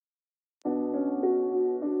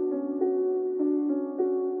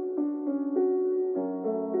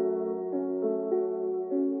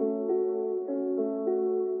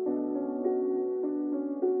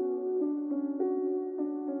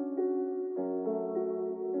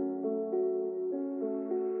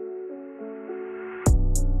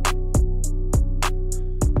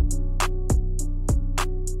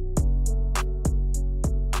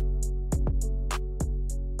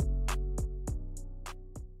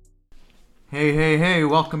Hey,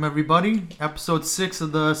 welcome everybody. Episode 6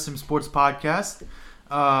 of the Sim Sports Podcast.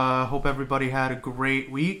 Hope everybody had a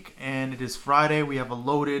great week, and it is Friday. We have a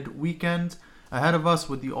loaded weekend ahead of us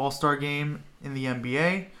with the All-Star game in the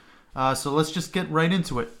NBA. So let's just get right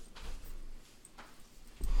into it.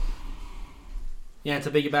 Yeah, and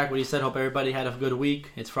to piggyback what you said, hope everybody had a good week.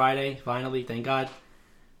 It's Friday, finally, thank God.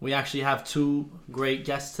 We actually have two great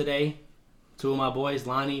guests today. Two of my boys,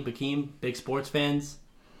 Lonnie, Bakeem, big sports fans.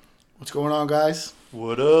 What's going on, guys?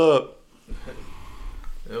 What up?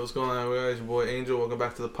 Hey, what's going on, guys? Your boy Angel. Welcome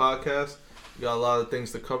back to the podcast. We got a lot of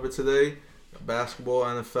things to cover today. Basketball,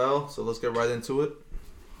 NFL. So let's get right into it.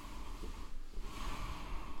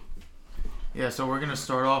 Yeah, so we're going to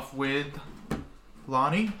start off with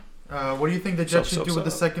Lonnie. What do you think the Jets should do with the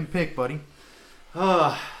second pick, buddy?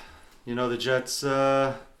 The Jets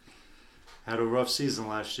had a rough season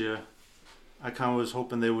last year. I kind of was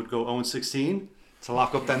hoping they would go 0-16 to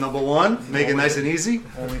lock up that number one, make it nice and easy.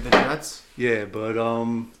 Only the Jets? Yeah, but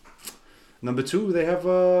number two, they have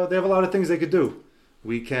a lot of things they could do.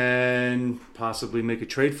 We can possibly make a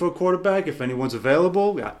trade for a quarterback if anyone's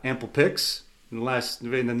available. We got ample picks. In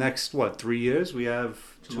the next 3 years, we have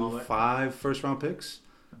 5 first-round picks,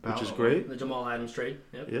 which is great. The Jamal Adams trade.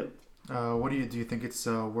 Yep. Do you think it's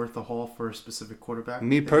worth a haul for a specific quarterback?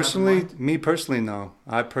 Me personally, no.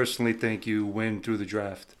 I personally think you win through the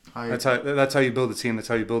draft. That's how you build a team. That's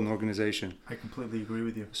how you build an organization. I completely agree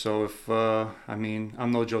with you. So if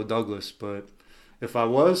I'm no Joe Douglas, but if I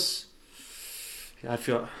was, I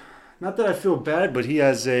feel not that I feel bad, but he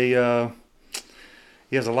has a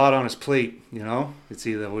lot on his plate. It's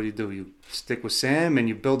either what do? You stick with Sam and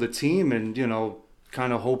you build a team, and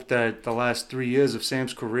kind of hope that the last 3 years of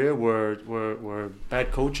Sam's career were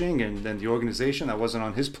bad coaching and then the organization that wasn't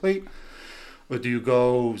on his plate? Or do you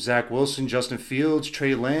go Zach Wilson, Justin Fields,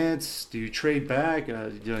 Trey Lance? Do you trade back?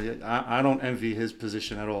 I don't envy his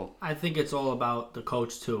position at all. I think it's all about the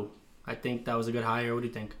coach, too. I think that was a good hire. What do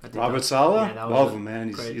you think? Robert Saleh? Love him,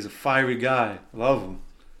 man. He's a fiery guy. Love him.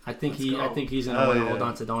 I think he's going to hold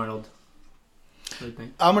on to Darnold. What do you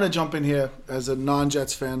think? I'm going to jump in here as a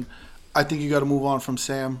non-Jets fan. I think you got to move on from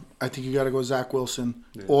Sam. I think you got to go Zach Wilson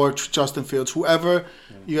or Justin Fields. Whoever,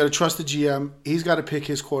 you got to trust the GM. He's got to pick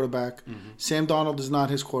his quarterback. Mm-hmm. Sam Darnold is not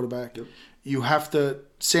his quarterback. Yep. You have to.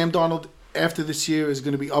 Sam Darnold, after this year, is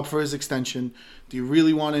going to be up for his extension. Do you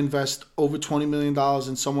really want to invest over $20 million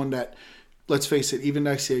in someone that, let's face it, even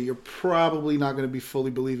next year, you're probably not going to be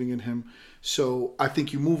fully believing in him? So I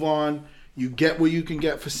think you move on. You get what you can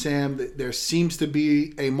get for Sam. There seems to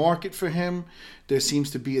be a market for him. There seems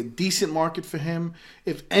to be a decent market for him.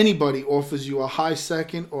 If anybody offers you a high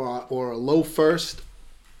second or a low first,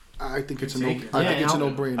 I think it's a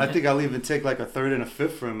no-brainer. I think I'll even take like a third and a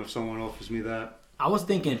fifth for him if someone offers me that. I was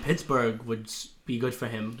thinking Pittsburgh would be good for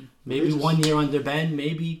him. Maybe 1 year under Ben,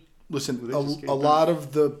 maybe. Listen, a lot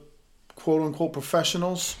of the quote-unquote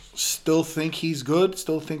professionals still think he's good,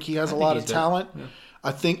 still think he has a lot of talent. Yeah.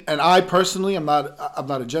 I think, and I personally, I'm not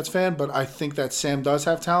a Jets fan, but I think that Sam does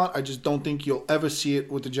have talent. I just don't think you'll ever see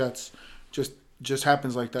it with the Jets. Just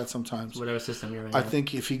happens like that sometimes. Whatever system you're in. I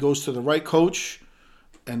think if he goes to the right coach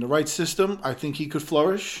and the right system, I think he could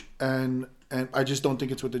flourish. And I just don't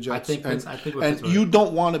think it's with the Jets. I think and you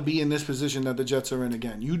don't want to be in this position that the Jets are in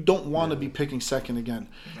again. You don't want to be picking second again.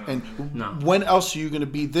 When else are you going to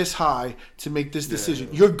be this high to make this decision?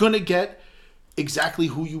 You're going to get exactly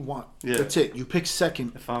who you want. Yeah. That's it. You pick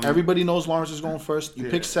second. Everybody knows Lawrence is going first. You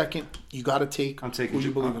pick second. You got to take who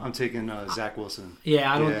you believe in. I'm taking Zach Wilson.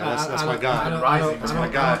 Yeah, that's my guy. That's my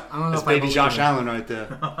guy. That's baby Josh Allen right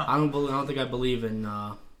there. I don't think I believe in.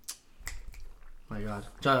 My God,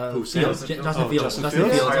 Justin Fields.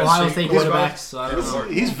 Ohio State quarterbacks. So I don't know.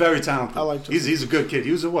 He's very talented. I like. He's a good kid.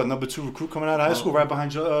 He was a number 2 recruit coming out of high school, right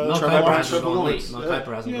behind Trevor Lawrence. Mel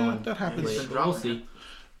Kiper hasn't gone. That happens. We'll see.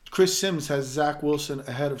 Chris Sims has Zach Wilson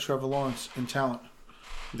ahead of Trevor Lawrence in talent.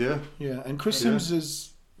 Yeah. Yeah, and Chris Sims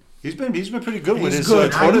is. He's been pretty good with his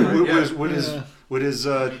basing talent on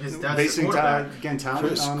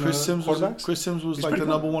Chris Sims quarterbacks. Chris Sims was like the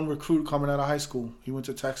number 1 recruit coming out of high school. He went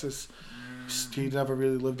to Texas. He never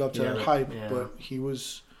really lived up to that hype, but he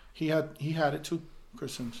had it too,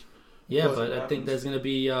 Chris Sims. Yeah, but I think there's going to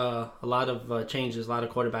be a lot of changes, a lot of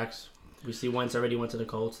quarterbacks. We see Wentz already went to the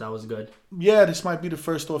Colts. That was good. Yeah, this might be the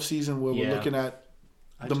first off season where we're looking at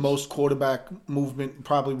the most quarterback movement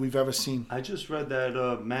probably we've ever seen. I just read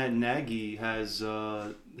that Matt Nagy has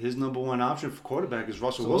his number 1 option for quarterback is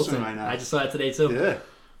Russell Wilson right now. I just saw that today too. Yeah.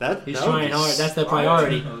 He's trying hard. That's their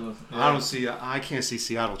priority. I can't see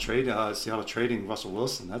Seattle trading Russell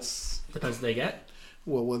Wilson. That's depends what they get.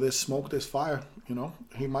 Well, where there's smoke, there's fire.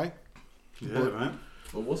 He might. Yeah, right.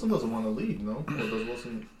 But Wilson doesn't want to leave, no? Or does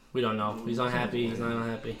Wilson? We don't know. He's unhappy. He's not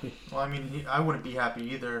unhappy. Well, I mean, I wouldn't be happy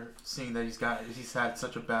either, seeing that he's had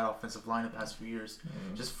such a bad offensive line the past few years.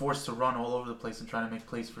 Just forced to run all over the place and try to make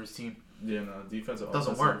plays for his team. Yeah, no, defensive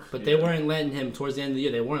Doesn't work. But they weren't letting him, towards the end of the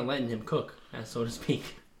year, they weren't letting him cook, so to speak.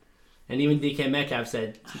 And even DK Metcalf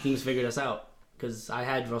said, teams figured us out. Because I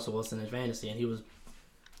had Russell Wilson in fantasy, and he was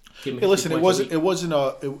giving me Hey, listen, 50 it points a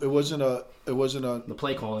wasn't week. The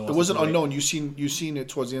play calling it wasn't great. unknown. You seen it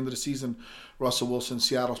towards the end of the season. Russell Wilson,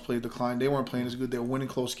 Seattle's played decline. They weren't playing as good. They were winning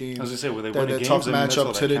close games. I was gonna say, were they That winning games? tough I mean, that's all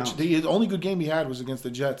matchup that to counts. the only good game he had was against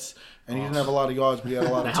the Jets, and he didn't have a lot of yards, but he had a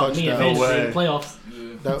lot of That helped me in touchdowns. fantasy in the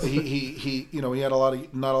playoffs. That, he he had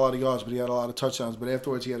not a lot of yards, but he had a lot of touchdowns. But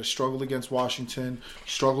afterwards, he had a struggle against Washington,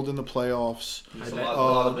 struggled in the playoffs. There's a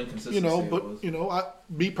lot of inconsistency.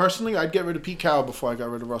 Me personally, I'd get rid of Pete Carroll before I got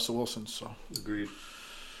rid of Russell Wilson. So Agreed.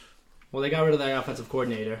 Well, they got rid of their offensive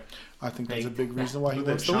coordinator, I think that's Hey, a big reason why he Who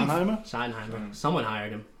wants they, to leave. Schottenheimer? Schottenheimer. Someone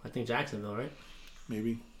hired him. I think Jacksonville, right?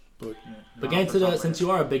 Maybe, but But getting to since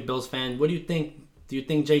you are a big Bills fan, what do you think? Do you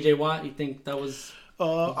think J.J. Watt? You think that was?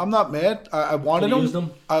 I'm not mad. I wanted Could've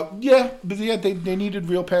him. used him? They needed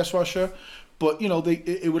real pass rusher, but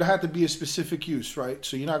it would have to be a specific use, right?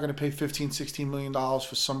 So you're not going to pay $15-16 million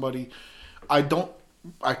for somebody. I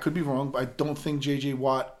could be wrong, but I don't think J.J.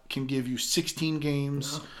 Watt can give you 16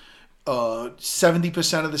 games. No.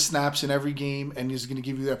 70% of the snaps in every game, and is going to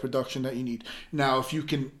give you that production that you need. Now, if you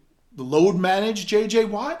can load manage J.J.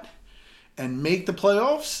 Watt and make the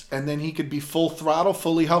playoffs, and then he could be full throttle,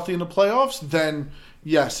 fully healthy in the playoffs, then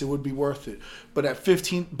yes, it would be worth it. But at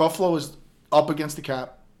 15, Buffalo is up against the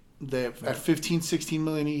cap. They're at 15-16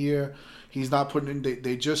 million a year. He's not putting in.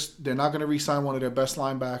 They're not going to re-sign one of their best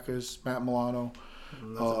linebackers, Matt Milano.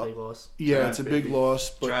 That's a big loss. Yeah, Draft, it's a baby. big loss.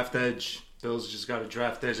 But Draft edge. Bills just got a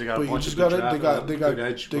draft edge. They got a But you bunch just of good got they got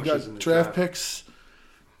edge they rushers in got the draft picks.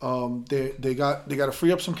 They got to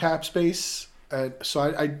free up some cap space. So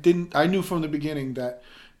I knew from the beginning that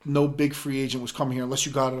no big free agent was coming here unless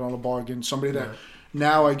you got it on a bargain. Somebody that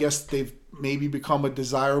now I guess they've maybe become a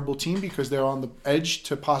desirable team because they're on the edge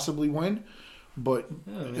to possibly win. But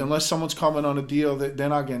unless someone's coming on a deal, they're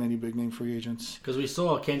not getting any big name free agents. Because we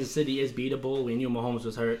saw Kansas City is beatable. We knew Mahomes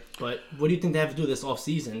was hurt. But what do you think they have to do this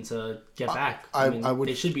offseason to get back? I mean,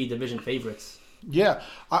 they should be division favorites. Yeah,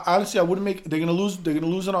 honestly, I wouldn't make. They're gonna lose. They're gonna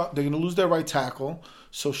lose their right tackle.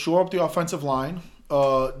 So shore up the offensive line.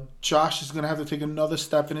 Josh is gonna have to take another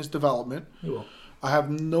step in his development. He will. I have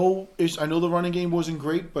no issue. I know the running game wasn't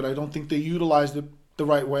great, but I don't think they utilized it the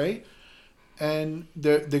right way. And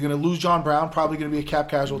they're going to lose John Brown, probably going to be a cap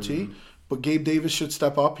casualty. But Gabe Davis should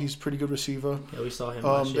step up. He's a pretty good receiver. Yeah, we saw him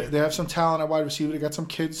last year. They have some talent at wide receiver. They got some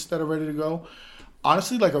kids that are ready to go.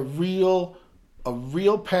 Honestly, like a real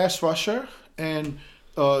pass rusher. And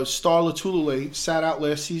Star Latulele sat out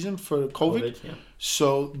last season for COVID. Yeah.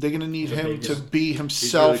 So they're going to need him to be He's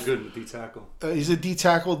himself. really good in D tackle. He's a D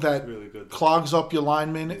tackle that Really good. clogs up your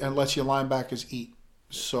linemen and lets your linebackers eat.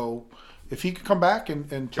 So if he could come back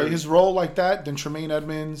and play his role like that, then Tremaine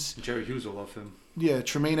Edmonds. Jerry Hughes will love him. Yeah,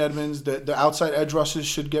 Tremaine Edmonds. The outside edge rushers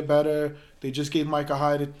should get better. They just gave Micah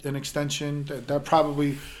Hyde an extension. That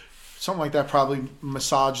probably something like that probably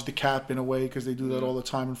massaged the cap in a way because they do that all the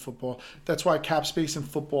time in football. That's why cap space in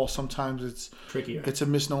football sometimes it's Trickier. It's a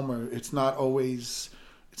misnomer. It's not always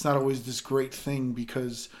this great thing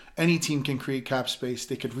because any team can create cap space.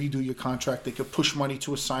 They could redo your contract. They could push money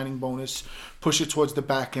to a signing bonus, push it towards the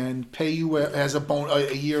back end, pay you as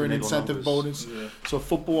a year an incentive bonus. Yeah. So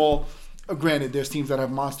football, granted, there's teams that have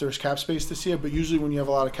monstrous cap space this year, but usually when you have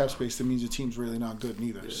a lot of cap space, that means your team's really not good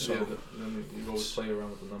neither. So Then you always play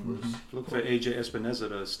around with the numbers. Look for AJ Espinoza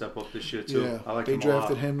to step up this year too. yeah, I like they him a lot.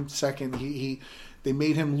 drafted him second. They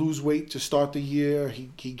made him lose weight to start the year.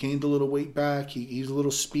 He gained a little weight back. He's a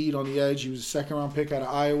little speed on the edge. He was a second-round pick out of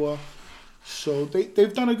Iowa. So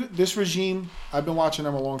they've done a good. This regime, I've been watching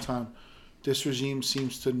them a long time. This regime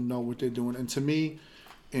seems to know what they're doing. And to me,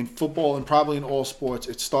 in football and probably in all sports,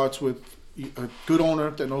 it starts with a good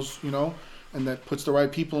owner that knows, and that puts the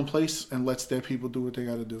right people in place and lets their people do what they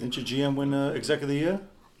got to do. Didn't your GM win Exec of the Year?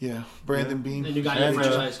 Yeah, Brandon Bean. And you got And, your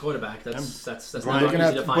franchise quarterback. That's They're not gonna easy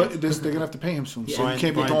have to to, find. but they're gonna have to pay him soon. So Yeah. you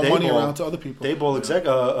can't be Brian throwing money Daboll. around to other people. Dayball Exec,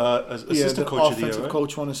 assistant the coach of the year, offensive right?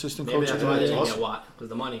 coach won assistant Maybe coach. that's of the why they year. didn't Awesome. get Watt because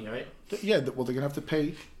the money, right? Yeah, well, they're gonna have to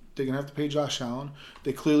pay. They're gonna have to pay Josh Allen.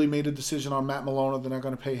 They clearly made a decision on Matt Milano. They're not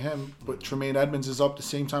gonna pay him. But Tremaine Edmonds is up the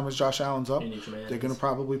same time as Josh Allen's up. You need Tremaine They're gonna Edmonds.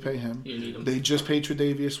 probably pay him. You need him. They just paid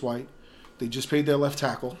Tre'Davious White. They just paid their left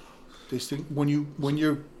tackle. They think when your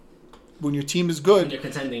team is When good, you're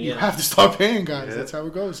contending, you yeah. have to start paying guys. Yeah. That's how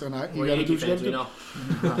it goes. And you We're got to do Yankee what you fans, we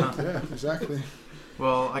got to know. do. Yeah, exactly.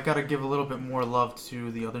 Well, I got to give a little bit more love to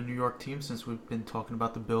the other New York teams since we've been talking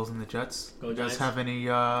about the Bills and the Jets. Go You guys Giants. have any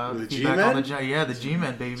The feedback G-Men? on the Jets? Yeah, the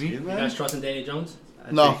G-Men, baby. You guys trust in Danny Jones?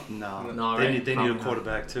 No. No. No, They right? need Probably a not.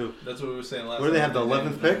 quarterback too. That's what we were saying last. Where do they have the time.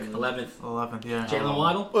 11th pick? 11th. 11th, yeah. Jalen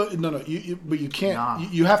Waddle? No. But you can't. Nah.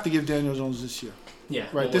 You have to give Daniel Jones this year. Yeah.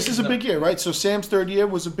 Right. no This way. is a big year, right? So Sam's third year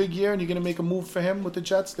was a big year, and you're gonna make a move for him with the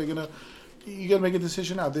Jets. You gotta make a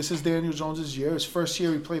decision now. This is Daniel Jones' year. His first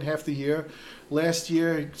year, he played half the year. Last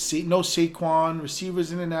year, no Saquon,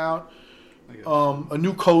 receivers in and out. A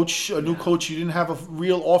new coach. You didn't have a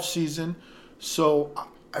real off season, so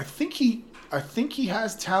I think he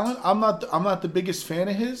has talent. I'm not the biggest fan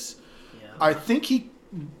of his. Yeah. I think he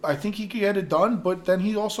could get it done, but then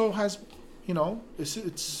he also has,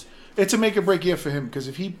 it's a make or break year for him because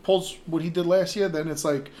if he pulls what he did last year, then it's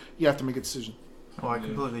like you have to make a decision. Oh, I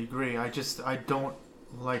completely agree. I don't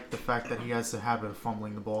like the fact that he has the habit of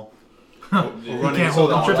fumbling the ball. He can't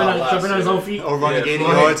hold on. Tripping on his own feet. Or running Yeah, 80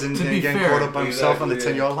 right. yards and To be getting fair. caught up by himself on the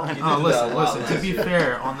Exactly, 10-yard line. He Oh, did that a lot listen. To last be year.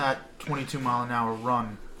 fair, on that 22-mile-an-hour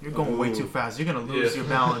run, you're going way too fast. You're gonna lose Yeah. your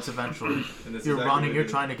balance eventually. And that's You're exactly running. what You're he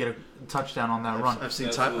trying to get a touchdown on that run. I've seen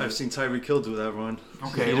Absolutely. Tyreek Hill do that run.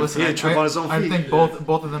 Okay, He listen. didn't trip on his own I feet. think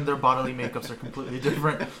both of them, their bodily makeups are completely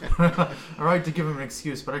different. All right, to give him an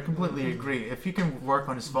excuse, but I completely agree. If he can work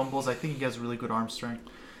on his fumbles, I think he has really good arm strength.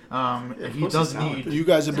 of He course does he's talented. need. You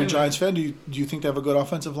guys have been Giants fan. Do you think they have a good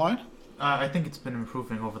offensive line? I think it's been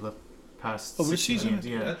improving over the past Over the 16 season? games.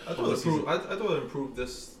 Yeah, I thought it improved. I thought it improved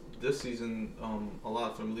this season a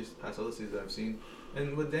lot from at least the past other seasons I've seen.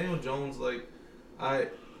 And with Daniel Jones,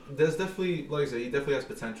 there's definitely, like I said, he definitely has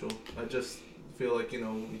potential. I just feel like he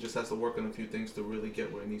just has to work on a few things to really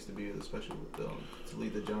get where he needs to be, especially with to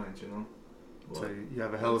lead the Giants. So you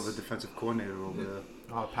have a hell of a defensive coordinator over there.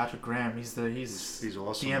 Oh, Patrick Graham. He's awesome.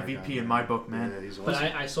 the that MVP guy, in my book, man. Yeah, he's awesome. But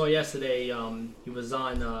I saw yesterday he was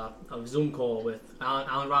on a Zoom call with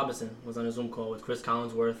Allen Robinson was on a Zoom call with Chris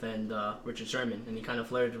Collinsworth and Richard Sherman, and he kind of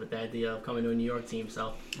flirted with the idea of coming to a New York team.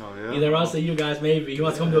 So Oh yeah. either us or you guys, maybe he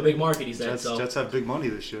wants to come to a big market. He said so. Jets have big money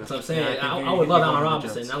this year. That's what I'm saying. Yeah, I think I he would could love go Allen to the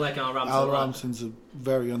Robinson. Jets. I like Allen Robinson. Allen a lot. Robinson's a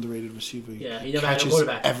very underrated receiver. Yeah, he never had a catches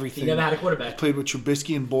quarterback. everything. He never had a quarterback. Played with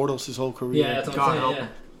Trubisky and Bortles his whole career. Yeah, that's what God I'm help saying.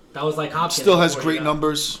 him. Yeah, that was like Hopkins. Still has before he great got-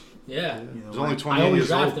 numbers. Yeah, He's only I 28 always years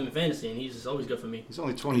draft old. him in fantasy, and he's always good for me. He's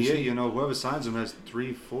only 28. Whoever signs him has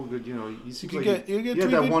 3-4 good. He You seems could like get he three had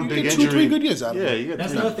that good, one you big get injury. 2-3 good years out of Yeah, him. you got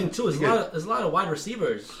That's three. another thing too. Yeah. There's a lot of wide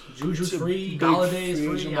receivers. Juju's It's a free, big Galladay's free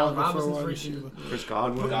free, agent Allen market for a Robinson's wide free. receiver. Chris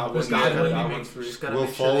Godwin. Chris Godwin. Godwin's free. Just gotta Will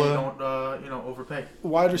make sure they Fuller. don't overpay.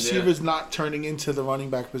 Wide receivers not turning into the running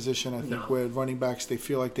back position. I think No. where running backs they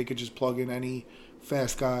feel like they could just plug in any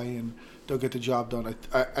fast guy and they'll get the job done.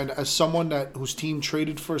 And as someone whose team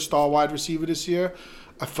traded for a star wide receiver this year,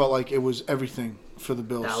 I felt like it was everything for the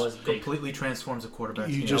Bills. That was big. Completely transforms a quarterback.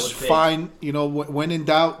 You team. just was big. find, when in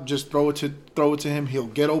doubt, just throw it to him. He'll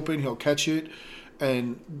get open. He'll catch it.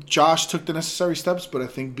 And Josh took the necessary steps, but I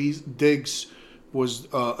think Diggs was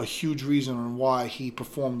a huge reason on why he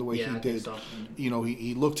performed the way Yeah, he I think did. so.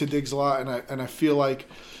 He looked to Diggs a lot, and I feel like,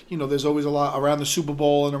 there's always a lot around the Super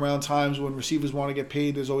Bowl and around times when receivers want to get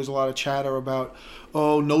paid. There's always a lot of chatter about,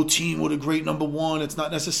 no team with a great number one. It's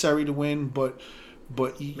not necessary to win, but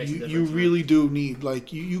Makes a you difference, really do need,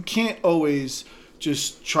 you can't always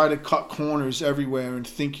just try to cut corners everywhere and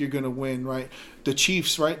think you're going to win, right? The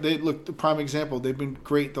Chiefs, right? They look the prime example. They've been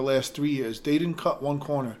great the last 3 years. They didn't cut one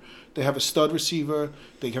corner. They have a stud receiver.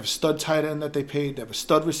 They have a stud tight end that they paid. They have a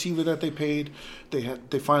stud receiver that they paid.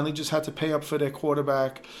 They finally just had to pay up for their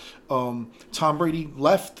quarterback. Tom Brady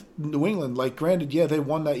left New England. Granted, yeah, they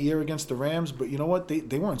won that year against the Rams, but you know what?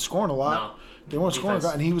 They weren't scoring a lot. No. They weren't scoring a Defense.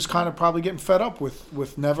 lot, and he was kind of probably getting fed up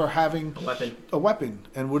with never having Weapon. a weapon.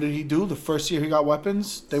 And what did he do? The first year he got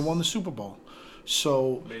weapons, they won the Super Bowl.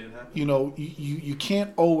 So, Made it happen. you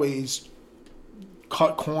can't always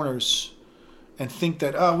cut corners and think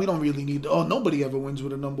that, we don't really need, nobody ever wins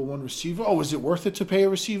with a number one receiver. Oh, is it worth it to pay a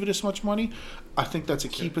receiver this much money? I think that's a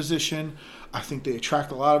key position. I think they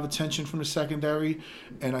attract a lot of attention from the secondary,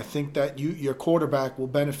 and I think that your quarterback will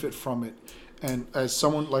benefit from it. And as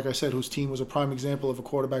someone, like I said, whose team was a prime example of a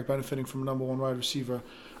quarterback benefiting from a number one wide receiver,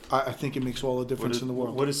 I think it makes all the difference in the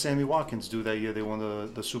world. What did Sammy Watkins do that year they won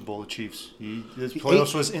the Super Bowl, the Chiefs? His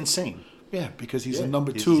playoffs was insane. Yeah, because he's Yeah, a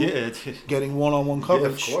number he's- two, yeah. getting one-on-one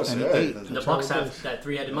coverage. course, and he yeah. ate. And the That's Bucks how it have goes. that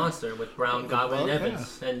three-headed monster with Brown, Godwin, and Yeah.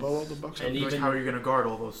 Evans, and Well, the Bucks and have- Like, even how are you going to guard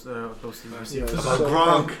all those three receivers? Yeah, About so-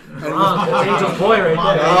 Gronk. Gronk, that's Angel's boy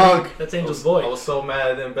right there. Gronk. That's Angel's I boy. was so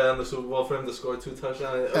mad I didn't bet on the Super Bowl for him to score 2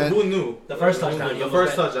 touchdowns. And- Who knew? The first Who touchdown, knew? you The almost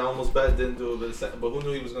first bet. touchdown, I almost bet didn't do it, but who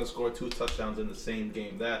knew he was going to score 2 touchdowns in the same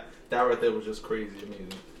game? That right there was just crazy, amazing.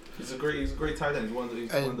 He's a great tight end. He's one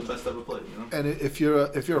of the best ever played. You know. And if you're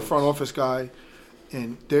a front office guy,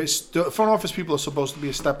 and the front office people are supposed to be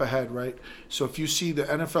a step ahead, right? So if you see the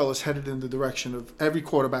NFL is headed in the direction of every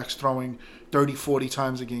quarterback's throwing 30, 40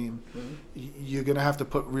 times a game, you're going to have to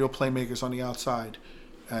put real playmakers on the outside.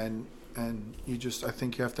 And I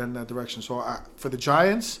think you have to head in that direction. So for the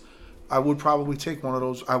Giants, I would probably take one of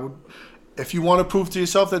those. If you want to prove to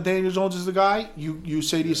yourself that Daniel Jones is the guy, you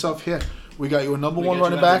say to yourself, here, we got you a number one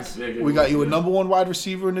running back. We got you a number one wide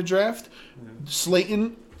receiver in the draft.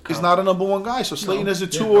 Slayton is not a number one guy. So Slayton is a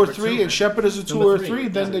 2 or 3, and Shepard is a 2 or 3,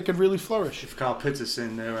 then they could really flourish. If Kyle Pitts is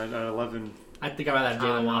in there at 11. I think I'd rather have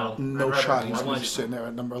Jalen Waddle. No shot. He's going to be sitting there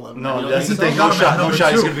at number 11. No, that's the thing. No shot. No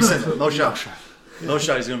shot. He's going to be sitting there. No shot. No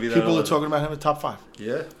shot. He's going to be there. People are talking about him in top 5.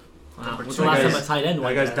 Yeah. Wow. What's the last time a tight end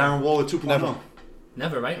went that guy's there? Darren Waller 2.0.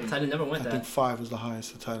 Never, right? Tight end never went I there. think 5 is the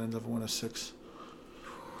highest. The tight end ever went at 6.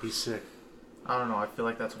 He's sick. I don't know. I feel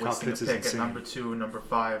like that's wasting a Pitts is pick at insane. number 2, number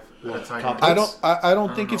 5 at a tight Kyle end. Pitts? I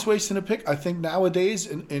don't think it's wasting a pick. I think nowadays,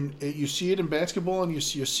 and you see it in basketball, and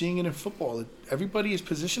you're seeing it in football. Everybody is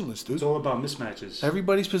positionless, dude. It's all about mismatches.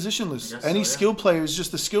 Everybody's positionless. Yes, Any so, yeah. skill player is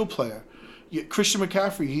just a skill player. Christian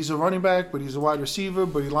McCaffrey, he's a running back, but he's a wide receiver,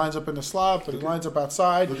 but he lines up in the slot, but he lines up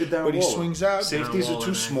outside, Look at Darren but he Waller. swings out. Safeties are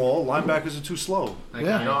too small. Linebackers are too slow.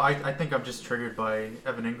 Yeah. You know, I think I'm just triggered by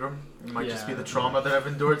Evan Ingram. It might just be Yeah. the trauma that I've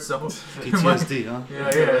endured. So PTSD, huh?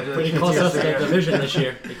 Yeah. Pretty close to the yeah. division this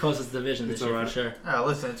year. It close us division this It's year alright. for sure.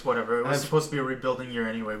 Listen, it's whatever. It was supposed to be a rebuilding year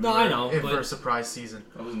anyway. We No, were I know, in but- for a surprise season.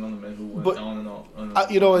 I was another man who went But, on and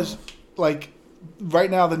on. You know, as like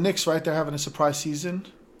right now, the Knicks, right, they're having a surprise season.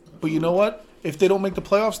 But you know what? If they don't make the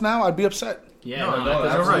playoffs now, I'd be upset. Yeah, No, no, no, I think- You're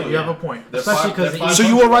right. absolutely. You have a point. They're Especially five- 'cause they're the five So you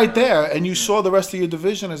hundred were right now. there, and you saw the rest of your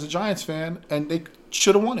division as a Giants fan, and they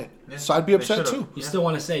should have won it. Yeah, So I'd be they upset should've. too. You still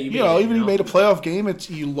want to say you You made know, it, even if you made a playoff game,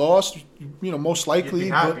 you lost. You know, most You'd likely. be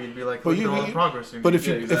but happy. You'd be like, but look you- at all the you- progress. you But made. if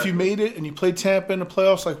you Yeah, if exactly. you made it and you played Tampa in the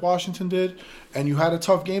playoffs like Washington did, and you had a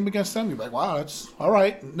tough game against them, you're like, wow, that's all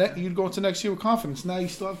right. You'd go into next year with confidence. Now you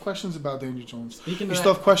still have questions about Daniel Jones. Speaking You of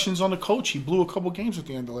still that, have questions on the coach. He blew a couple games at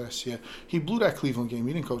the end of last year. He blew that Cleveland game.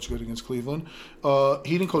 He didn't coach good against Cleveland.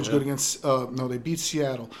 He didn't coach good against. No, they beat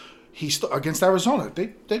Seattle. Against Arizona.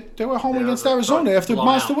 They were home Yeah, against that Arizona after blown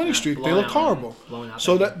monster out, winning yeah, streak. They blown looked out, horrible. blown out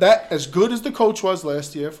So that that as good as the coach was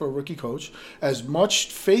last year for a rookie coach, as much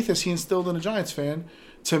faith as he instilled in a Giants fan,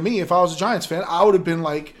 to me, if I was a Giants fan, I would have been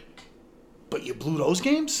like, but you blew those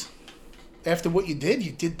games? After what you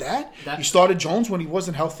did that? You started Jones when he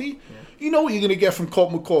wasn't healthy? You know what you're going to get from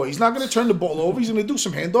Colt McCoy. He's not going to turn the ball over. He's going to do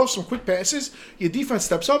some handoffs, some quick passes. Your defense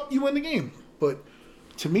steps up, you win the game. But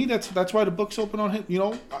to me, that's why the book's open on him. You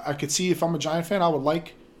know, I could see if I'm a Giant fan, I would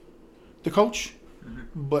like the coach.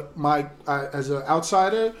 But as an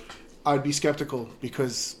outsider, I'd be skeptical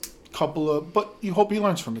because but you hope he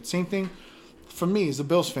learns from it. Same thing for me as a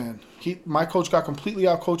Bills fan. My coach got completely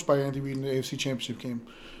outcoached by Andy Reid in the AFC Championship game.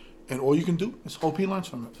 And all you can do is hope he learns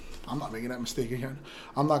from it. I'm not making that mistake again.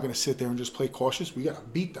 I'm not going to sit there and just play cautious. We got to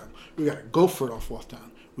beat them. We got to go for it on fourth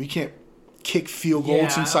down. We can't kick field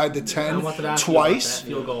goals inside the 10 I wanted to ask you about twice. that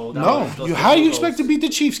field goal. No. How do you expect to beat the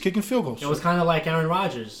Chiefs kicking field goals? It was kind of like Aaron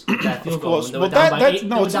Rodgers, that field Of goal. course. When they Well, were down by eight- it's they a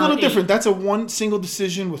were little down different. eight. That's a one single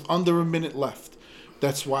decision with under a minute left.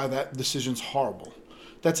 That's why that decision's horrible.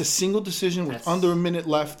 That's a single decision with under a minute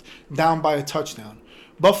left, down by a touchdown.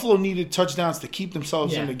 Buffalo needed touchdowns to keep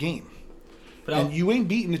themselves in the game. But And you ain't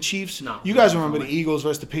beating the Chiefs. No. You guys remember the Eagles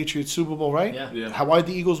versus the Patriots Super Bowl, right? Yeah. Why did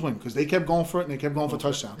the Eagles win? Because they kept going for it and they kept going for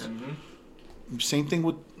touchdowns. Same thing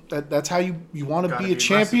with that. That's how you want to Gotta be a be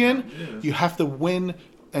champion. aggressive. Yeah. You have to win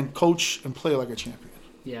and coach and play like a champion.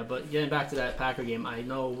 Yeah, but getting back to that Packer game, I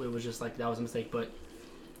know it was just like that was a mistake, but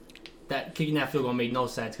that kicking that field goal made no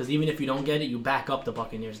sense because even if you don't get it, you back up the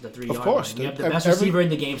Buccaneers the 3 yard Of course, line. You have the every- best receiver in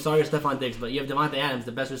the game. Sorry, Stephon Diggs, but you have Devontae Adams,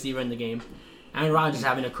 the best receiver in the game. Aaron Rodgers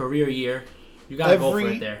having a career year. You gotta go for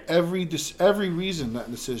it there. Every reason that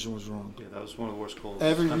decision was wrong. Yeah, that was one of the worst calls.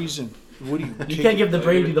 Every reason. What do you? You can't give the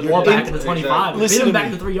Brady the ball back at the 25. Listen Beat him to back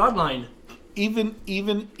me. to the 3 yard line. even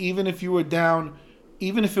if you were down,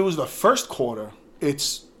 even if it was the first quarter,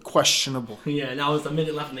 it's questionable. Yeah, now it's a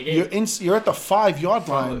minute left in the game. You're at the 5 yard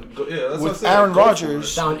line Yeah, that's what I with said. Aaron Go for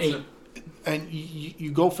Rodgers, it. Down 8. and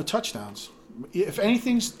you go for touchdowns. If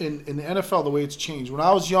anything's in the NFL, the way it's changed. When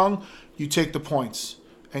I was young, you take the points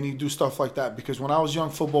and you do stuff like that because when I was young,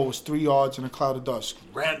 football was 3 yards in a cloud of dust.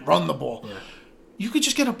 Run the ball. Yeah. You could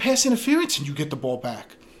just get a pass interference and you get the ball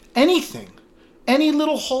back. Anything, any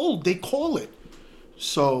little hold, they call it.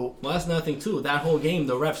 So Well, that's another thing too. That whole game,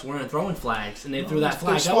 the refs weren't throwing flags, and they threw that they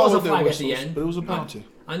flag. That swallowed was a their flag at the whistles, end. but it was a penalty.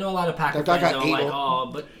 I know a lot of Packer That guy fans got are like, 8 oh,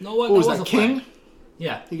 but no, what? Who was that that? was a flag. King?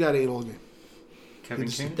 Yeah, He got 8 all game. Kevin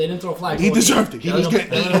King. They didn't throw flags. He all deserved game. it. He They was let him-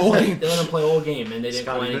 getting they let the him whole play- game. They let him play all game, and they didn't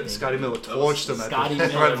call anything. Scotty Miller torched him Scotty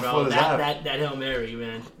right Miller, before bro. the half. That Hail Mary,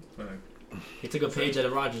 man. He took a page out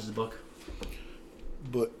of Rodgers' book.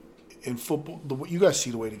 But in football, you guys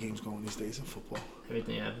see the way the game's going these days in football.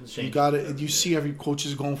 Everything, yeah. It's You changed. got it. You see every coach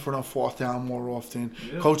is going for a fourth down more often.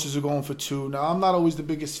 Yeah. Coaches are going for 2. Now, I'm not always the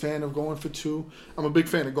biggest fan of going for 2. I'm a big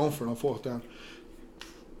fan of going for a fourth down.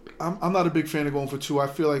 I'm not a big fan of going for 2. I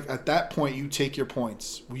feel like at that point you take your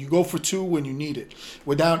points. You go for 2 when you need it.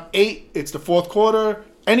 We're down 8. It's the fourth quarter.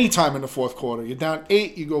 Anytime in the fourth quarter, you're down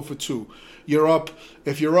 8. You go for 2. You're up.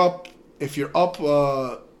 If you're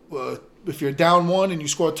down 1 and you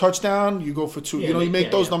score a touchdown, you go for 2. Yeah, you make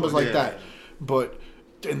yeah, those yeah, numbers of course. like that. But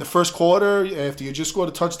in the first quarter, after you just scored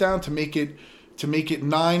a touchdown, to make it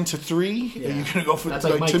 9-3, Yeah. you're gonna go for That's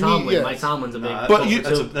like Mike to Tomlin. me. Yeah. Mike Tomlin's a big. But you-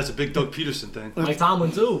 That's a big Doug Peterson thing. Mike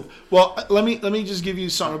Tomlin too. Well, let me just give you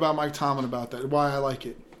something about Mike Tomlin about that. Why I like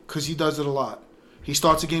it, because he does it a lot. He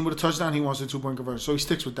starts a game with a touchdown. He wants a 2-point conversion, so he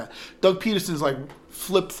sticks with that. Doug Peterson's like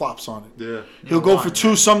flip flops on it. Yeah. He'll go for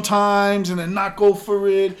 2 sometimes, and then not go for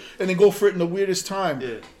it, and then go for it in the weirdest time.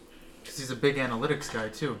 Yeah. Because he's a big analytics guy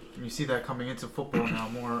too. And you see that coming into football now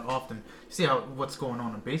more often. You see what's going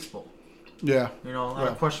on in baseball. Yeah. You know, a lot Yeah.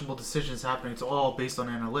 of questionable decisions happening. It's all based on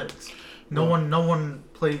analytics. No one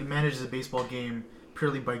manages a baseball game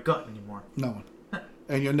purely by gut anymore. No one.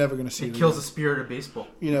 And you're never gonna see It it. kills again. the spirit of baseball.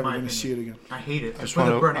 You're in never my gonna opinion. see it again. I hate it. I just For the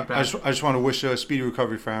want burning to. back. I just want to wish a speedy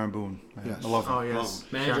recovery for Aaron Boone. Yes. I love him. Oh yes,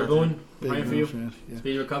 Manager Shout out Boone, Big praying for you. fan, yeah.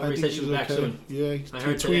 Speedy I recovery. think Said she'll be he's back okay. soon. Yeah, he I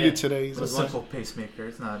heard tweeted today. today. It's a Was simple pacemaker.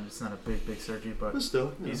 It's not a big surgery, but But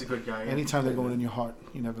still, he's a good guy. Yeah. Anytime they're going in your heart,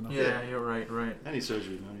 you never know. Yeah, you're right. any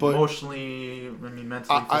surgery, man. But- Emotionally,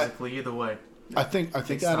 mentally, physically, either way. I think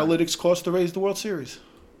Takes time. analytics cost to raise the World Series.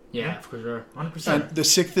 Yeah, for sure. 100%. And the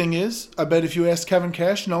sick thing is, I bet if you asked Kevin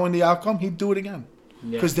Cash, knowing the outcome, he'd do it again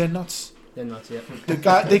Yeah, because they're nuts. they're nuts. Yeah. The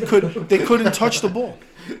guy, they couldn't touch the ball.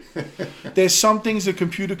 There's some things a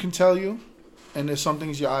computer can tell you, and there's some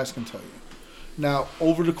things your eyes can tell you. Now,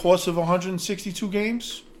 over the course of 162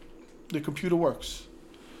 games, the computer works.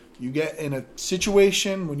 You get in a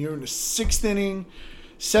situation when you're in the 6th inning,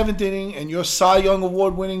 7th inning, and your Cy Young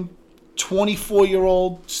award-winning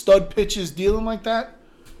 24-year-old stud pitches dealing like that.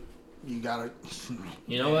 You gotta.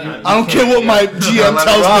 You know what? I don't care what my GM let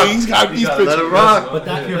it tells rock. me. He's got these Let pitches. it rock. But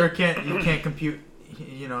that- computer can't compute,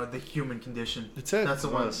 the human condition. That's it. That's the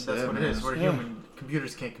one. Yes, That's yeah, what it man. is. We're Yeah. human.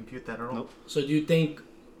 Computers can't compute that at all. Nope. So do you think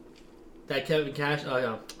that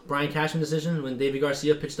Brian Cashman decision when David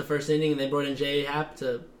Garcia pitched the first inning and they brought in J.A. Happ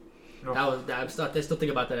to No. I still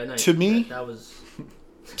think about that at night. To me- that was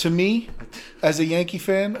To me, as a Yankee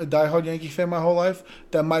fan, a diehard Yankee fan my whole life,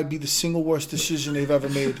 that might be the single worst decision they've ever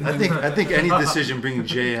made. I think any decision bringing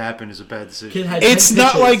Jay happen is a bad decision. kid had It's 10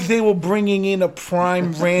 not pitches. like they were bringing in a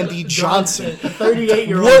prime Randy Johnson.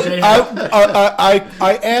 38-year-old What J. Happ.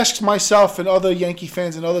 I asked myself and other Yankee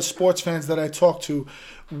fans and other sports fans that I talked to,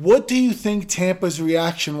 what do you think Tampa's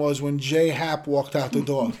reaction was when Jay Happ walked out the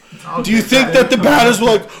door? Do you think that the batters were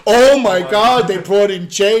like, "Oh my God, they brought in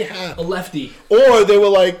Jay Happ," A lefty. or they were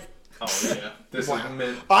like, Oh yeah, this is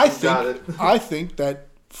mint. I Got it. think that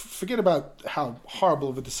forget about how horrible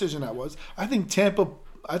of a decision that was. I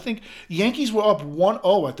think Yankees were up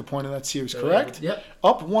 1-0 at the point of that series, correct? Yep.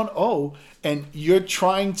 Up 1-0, and you're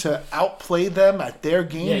trying to outplay them at their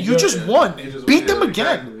game. Yeah, you you're- just won. He just Beat them yeah,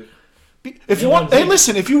 again. exactly. If you Yeah, want, hey, one-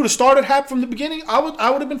 listen. If you would have started Happ from the beginning, I would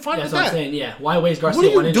have been fine That's with what I'm that. saying. Yeah. Why waste Garcia? What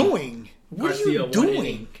are one you inning? doing? What are Garcia, you one doing?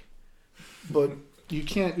 inning. But you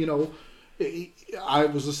can't, I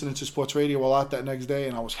was listening to sports radio a lot that next day,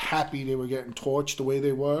 and I was happy they were getting torched the way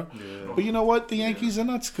they were. Yeah. But you know what? The Yankees are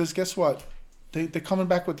nuts because guess what? They're coming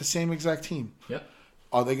back with the same exact team. Yep.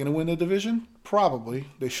 Are they going to win the division? Probably.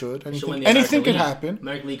 They should. They should win Anything the could American League. happen.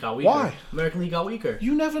 American League got weaker. Why? American League got weaker.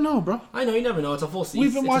 You never know, bro. I know, you never know. It's a full season.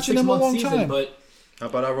 We've been watching them a long time. But How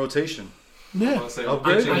about our rotation? Yeah.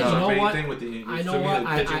 Upgrade? I You know main what? thing with the Yankees. I know To me, what. the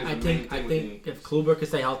I pitching is the main think thing with the if Kluber can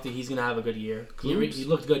stay healthy, he's gonna have a good year. He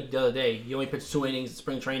looked good the other day. He only pitched 2 innings in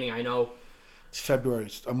spring training. I know. It's February.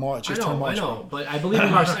 It's March. Just I turned know. March. I know. But I believe in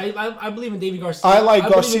Garcia. I believe in David Garcia. I like believe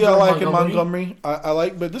in Garcia. I Jordan like in Montgomery. I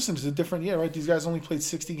like, but listen, it's a different year, right? These guys only played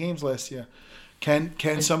 60 games last year. Can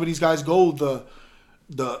some of these guys go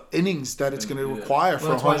the innings that it's going to require for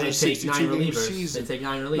Well, a that's why they take 162 9 game relievers. season? They take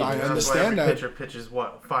 9 I relievers. That's why understand every that. pitcher pitches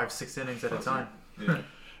 5-6 innings at a time. Yeah.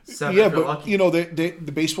 7 Yeah, if you're but lucky.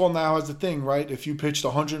 the baseball now has the thing, right? If you pitched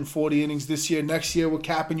 140 innings this year, next year we're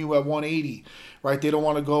capping you at 180, right? They don't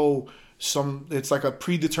want to go it's like a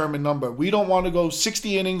predetermined number. We don't want to go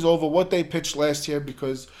 60 innings over what they pitched last year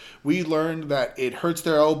because we learned that it hurts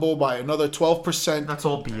their elbow by another 12%. That's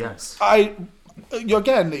all BS.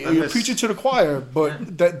 You're preaching to the choir,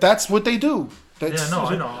 but that's what they do. That's,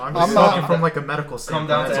 I know. I'm I'm just not- talking from like a medical Come standpoint.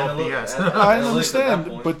 down to That's all analytics. BS. I Analytics at understand, that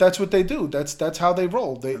point. but that's what they do. That's how they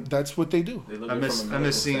roll. That's what they do. They look I at it miss from a I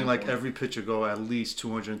miss seeing medical like standpoint. every pitcher go at least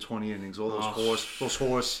 220 innings. All those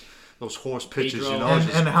Oh. those horse pitches. Pedro. You know, And,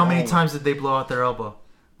 just and how many going. times did they blow out their elbow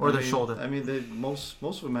or I their mean- shoulder? I mean, most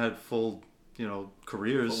of them had full,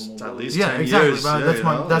 careers, Full at least Yeah, 10 exactly. years. But Yeah,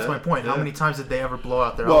 that's yeah, my point. How yeah. many times did they ever blow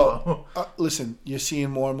out their elbow? Well, listen, you're seeing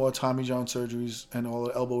more and more Tommy John surgeries and all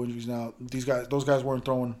the elbow injuries now. Those guys weren't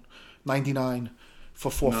throwing 99 for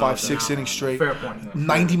 4, No, 5, no, 6 innings straight. Fair point.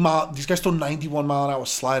 90 mile. These guys throw 91 mile an hour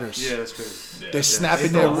sliders. Yeah, that's crazy. They're snapping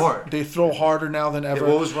They their. throw hard. They throw harder now than Yeah, ever.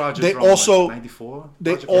 what was Roger They throwing, also- like 94?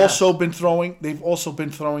 They've Roger? also been throwing. They've also been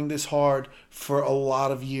throwing this hard for a lot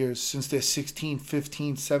of years since they're 16,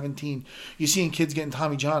 15, 17. You're seeing kids getting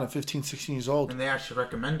Tommy John at 15, 16 years old. And they actually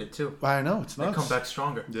recommend it too. I know it's They nuts. come back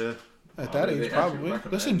stronger. Yeah. At that They age, actually probably.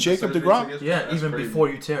 recommend Listen, Jacob surgeries DeGrom. against Yeah, them? That's even crazy. before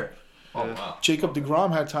you tear it. Oh wow. Jacob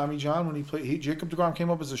DeGrom had Tommy John when he played. Jacob DeGrom came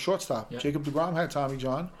up as a shortstop. Yeah. Jacob DeGrom had Tommy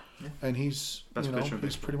John, and he's Best pitcher in he's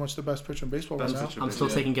baseball. pretty much the best pitcher in baseball Best right now. pitcher. I'm still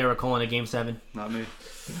Yeah. taking Garrett Cole in a Game 7. Not me.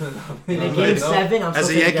 In a No, Game no. 7, I'm As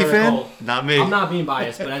still a taking Yankee Garrett fan, Cole. not me. I'm not being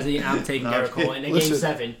biased, but I'm taking No. Garrett Cole in a Listen. Game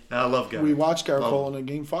 7. I love Gary. We watched Garrett Love Cole in a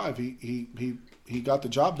game 5. He got the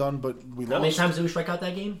job done, but we How many lost. times did we strike out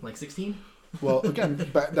that game? Like 16? Well, again,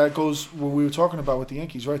 that goes what we were talking about with the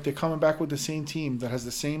Yankees, right? They're coming back with the same team that has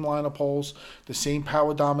the same lineup holes, the same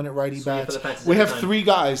power dominant righty Swing for bats. the fences We every have time. 3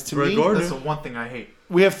 guys to Brett me. Gardner. That's the one thing I hate.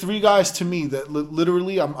 We have 3 guys to me that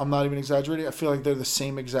literally, I'm not even exaggerating. I feel like they're the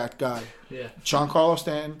same exact guy. Yeah. Giancarlo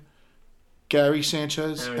Stanton, Gary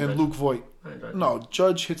Sanchez, Aaron and Judge. Luke Voigt. No,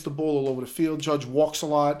 Judge hits the ball all over the field. Judge walks a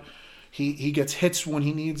lot. He gets hits when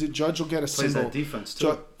he needs it. Judge will get a Plays single. that defense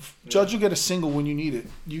too. Judge will get a single when you need it.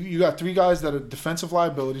 You got 3 guys that are defensive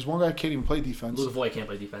liabilities. One guy can't even play defense. Luke Voigt can't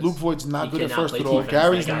play defense. Luke Voigt's not He good at cannot first play at all. defense.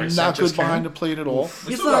 Gary's That guy. not Sanchez good behind can. the plate at all.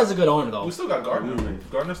 He still has a good arm, though. We still got Gardner.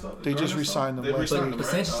 Gardner still. They just Gardner re-signed still? him They last re-signed week. him, But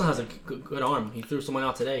right? Sanchez still has a good arm. He threw someone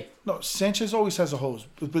out today. No, Sanchez always has a hose.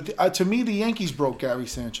 But to me, the Yankees broke Gary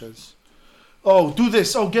Sanchez. Oh, do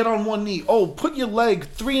this. Oh, get on one knee. Oh, put your leg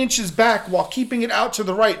 3 inches back while keeping it out to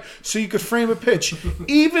the right so you could frame a pitch.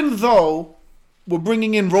 Even though we're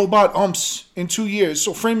bringing in robot umps in 2 years,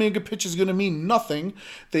 so framing a pitch is going to mean nothing.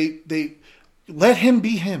 They let him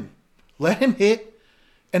be him. Let him hit,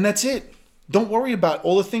 and that's it. Don't worry about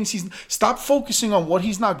all the things he's... Stop focusing on what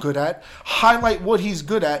he's not good at. Highlight what he's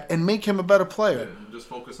good at and make him a better player. Yeah, just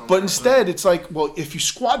focus on But that. instead, it's like, well, if you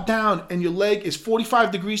squat down and your leg is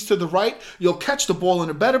 45 degrees to the right, you'll catch the ball in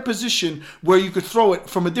a better position where you could throw it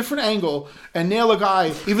from a different angle and nail a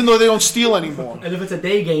guy, even though they don't steal anymore. And if it's a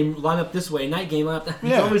day game, line up this way. Night game, line up that.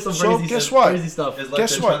 Yeah, It's always some so crazy guess stuff. what? Crazy stuff. It's like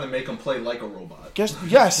Guess they're what? trying to make him play like a robot.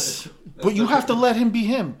 Yes, but you have to let him be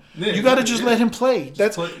him. Yeah, You got to just yeah. let him play.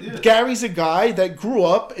 That's play, yeah. Gary's a guy that grew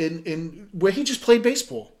up in where he just played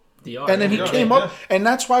baseball. DR, And then he Yeah, came yeah. up, and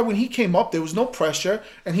that's why when he came up, there was no pressure,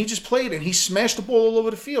 and he just played, and he smashed the ball all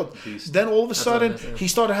over the field. Then all of a sudden, what it is, yeah. he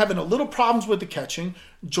started having a little problems with the catching.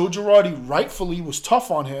 Joe Girardi rightfully was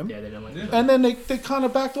tough on him, Yeah, they don't like Yeah. that. and then they kind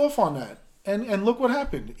of backed off on that. And look what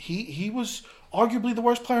happened. He was arguably the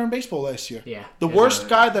worst player in baseball last year. Yeah. The Yeah. worst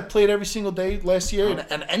guy that played every single day last year,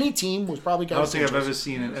 and any team was probably I Gary don't think I've Sanchez. ever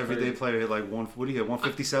seen an everyday player hit like what do you hit?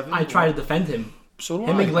 157. I try to defend him. So do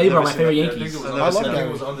Him I. and Gleyber are Never my seen favorite that. I think Yankees. it was I under- love I think that.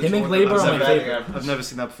 it was under Him and 200 Gleyber are my batting favorite. average. I've never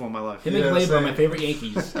seen that before in my life. Him and Yeah, Gleyber are my same. favorite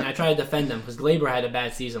Yankees, and I try to defend them because Gleyber had a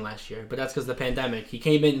bad season last year, but that's because of the pandemic. He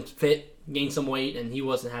came in fit, gained some weight, and he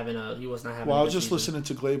was not having Well, a I good was just season. listening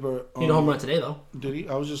to Gleyber. He had a home run today though. Did he?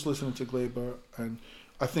 I was just listening to Gleyber, and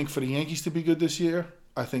I think for the Yankees to be good this year,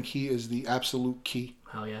 I think he is the absolute key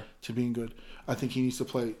Hell yeah, to being good. I think he needs to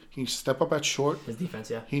play. He needs to step up at short. his defense.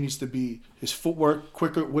 Yeah, He needs to be his footwork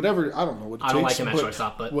quicker, whatever. I don't know what it I don't takes. like him at but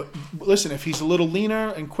shortstop, but listen, if he's a little leaner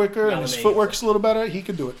and quicker Yeah, and his maybe. footwork's a little better, he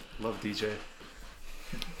could do it. Love DJ.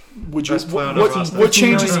 Would you? Best player on our roster. What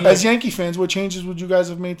changes 15 as Yankee fans? What changes would you guys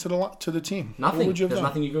have made to the team? What nothing. would you have There's done?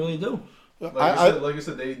 nothing you can really do. Like you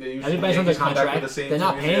said, they usually Everybody's under Yankees come back with contract. the same They're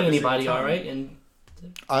not team paying every single anybody, time. all right, and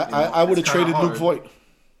I would have it's kinda traded Luke hard. Voigt.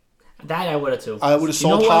 that I would have too. I would have You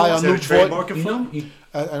know sold what? high Is on there a Luke trade Voigt. market You for know, him? he-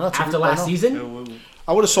 Not after last season,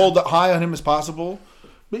 I would have sold high on him as possible.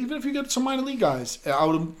 But even if you get some minor league guys, I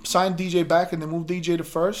would have signed DJ back and then moved DJ to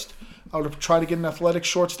first. I would have tried to get an athletic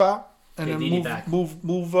shortstop and Get then Didi move back. move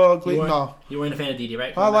you Glayton. No, weren't a fan of Didi,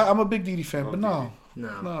 right? I'm a big Didi fan, but no,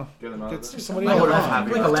 No. Get him out get of there. somebody I else. would I'm have happy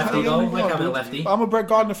like a about lefty that. though. Yeah, Like having a dude. lefty. I'm a Brett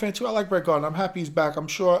Gardner fan too. I like Brett Gardner. I'm happy he's back. I'm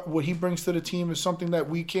sure what he brings to the team is something that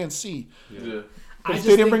we can't see. Yeah. But I if just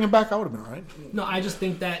they didn't think- bring him back, I would have been all right. No, I just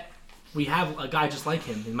think that we have a guy just like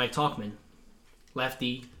him in Mike Talkman.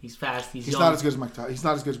 lefty. He's fast. He's He's young. not as good as Mike Trout. He's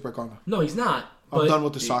not as good as Brett Gardner. No, he's not. I'm But done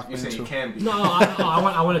with the You sock man saying too. you can be? no,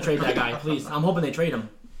 I want to trade that guy, please. I'm hoping they trade him.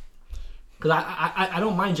 Because I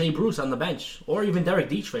don't mind Jay Bruce on the bench. Or even Derek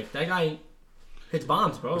Dietrich. That guy hits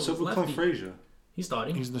bombs, bro. What's up with Clint Lefty. Frazier? He's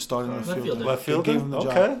starting. He's the starting Left midfielder. fielder. Left They fielder? gave him the Okay,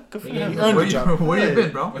 job. good for They him. gave He earned Where the you, job. where you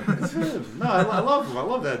been, bro? No, I love him. I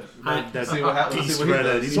love that. That See what happens. East See what he spread.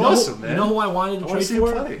 does. He's You know awesome, who, man. You know who I wanted to I wanna trade see him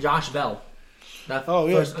for? play. Josh Bell. That Oh,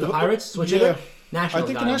 yeah. first, the Pirates switch Yeah. hitter. I Nationals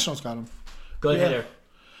think got the him. Nationals got him. Good Yeah. hitter.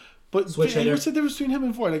 But Switch hitter. what's the difference between him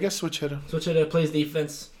and Voigt? I guess switch hitter. Switch hitter plays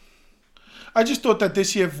defense. I just thought that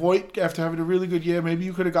this year Voigt, after having a really good year, maybe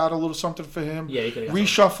you could have got a little something for him. Yeah, you could have got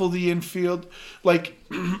Reshuffle the infield. Like,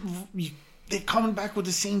 they're coming back with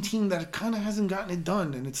the same team that kind of hasn't gotten it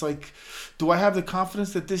done. And it's like, do I have the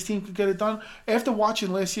confidence that this team could get it done? After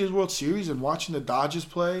watching last year's World Series and watching the Dodgers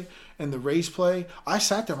play and the Rays play, I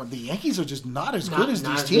sat there and the Yankees are just not as good as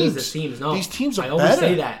these teams. As teams. No. These teams are I always better.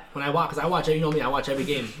 say that when I watch, because I watch, you know me, I watch every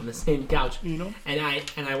game on the same couch. You know? And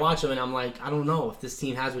I watch them and I'm like, I don't know if this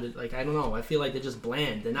team has what it, like, I don't know. I feel like they're just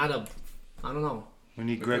bland. They're not I don't know. We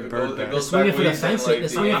need Greg It Bird goes- it back. goes They're swinging back for when the you said, fences. like, They're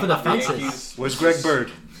swinging for the fences. Yankees Where's just Greg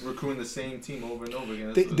Bird? recruiting the same team over and over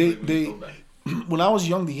again. They- That's they- what we go back. When I was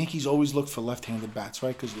young, the Yankees always looked for left-handed bats,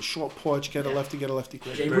 right? Because the short porch, get a lefty, get a lefty.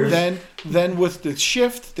 Jay Bruce. Then with the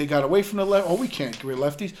shift, they got away from the left. Oh, we can't get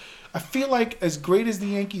lefties. I feel like as great as the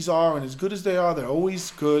Yankees are and as good as they are, they're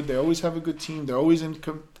always good. They always have a good team. They're always in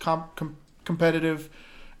competitive.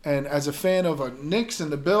 And as a fan of Knicks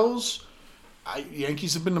and the Bills,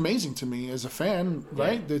 Yankees have been amazing to me as a fan,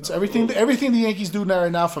 right? It's everything the Yankees do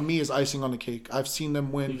right now for me is icing on the cake. I've seen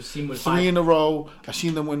them win You've seen with 3 five. in a row. I've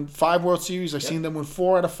seen them win 5 World Series. I've seen them win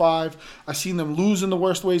 4 out of 5. I've seen them lose in the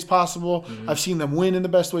worst ways possible. I've seen them win in the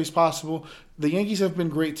best ways possible. The Yankees have been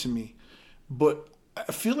great to me, but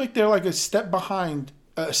I feel like they're like a step behind.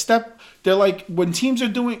 They're like when teams are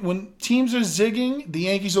zigging, the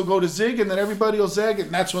Yankees will go to zig, and then everybody will zag,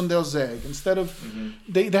 and that's when they'll zag. Instead of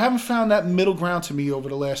they haven't found that middle ground to me over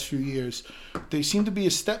the last few years. They seem to be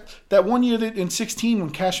a step. That one year that in 2016 when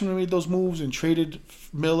Cashman made those moves and traded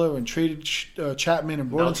Miller and traded Chapman and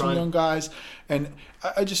brought in some young guys, and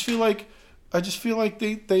I just feel like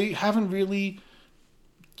they haven't really,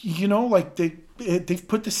 like they've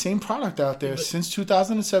put the same product out there since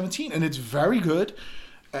 2017, and it's very good.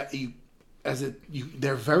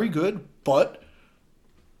 They're very good, but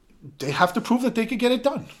they have to prove that they could get it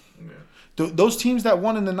done. Yeah. Those teams that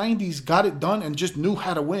won in the 90s got it done and just knew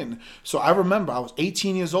how to win. So I remember I was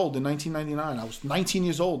 18 years old in 1999. I was 19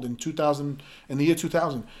 years old in the year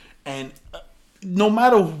 2000. And no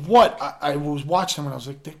matter what, I was watching them and I was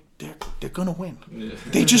like, they're going to win. Yeah.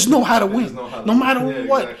 They just know how to They win. just know how to No win. matter Yeah,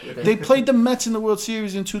 what. exactly. They played the Mets in the World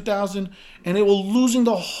Series in 2000, and they were losing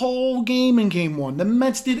the whole game in Game 1. The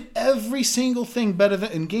Mets did every single thing better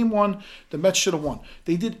than... In Game 1, the Mets should have won.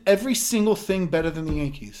 They did every single thing better than the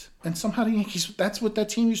Yankees. And somehow the Yankees... That's what that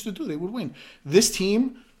team used to do. They would win. This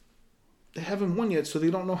team, they haven't won yet, so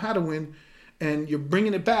they don't know how to win. And you're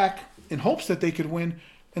bringing it back in hopes that they could win.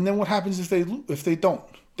 And then what happens if they don't?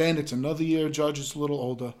 Then it's another year. Judge is a little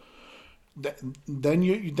older. Then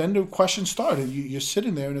the questions start, and you're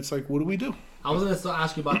sitting there, and it's like, what do we do? I was going to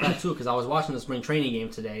ask you about that too, because I was watching the spring training game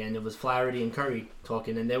today, and it was Flaherty and Curry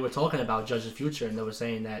talking, and they were talking about Judge's future, and they were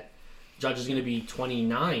saying that Judge is going to be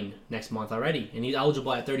 29 next month already, and he's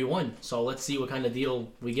eligible at 31. So let's see what kind of deal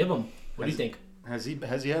we give him. What do you think? Has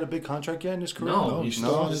he had a big contract yet in his career? No, he's he's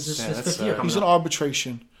still- this is Yeah, his that's fifth year sad. coming He's in up.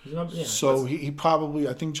 arbitration, Yeah. so he probably.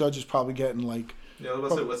 I think Judge is probably getting like. Yeah, I was about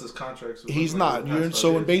to say, what's his contract? So He's like not. the past 5 So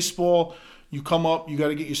in years. baseball, you come up, you got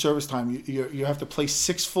to get your service time. You have to play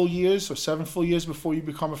 6 full years or 7 full years before you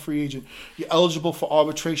become a free agent. You're eligible for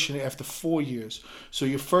arbitration after 4 years. So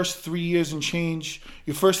your first 3 years and change,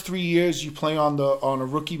 your first 3 years you play on a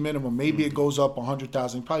rookie minimum. Maybe it goes up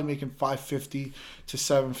 100,000. You're probably making $550 to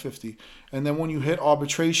 $750. And then when you hit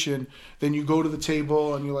arbitration, then you go to the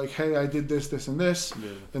table and you're like, hey, I did this, this, and this. Yeah.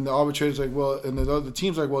 And the arbitrator's like, well, and the other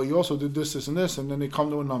team's like, well, you also did this, this, and this. And then they come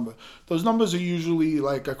to a number. Those numbers are usually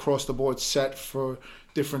like across the board set for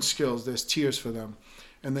different skills. There's tiers for them.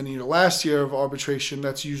 And then in your last year of arbitration,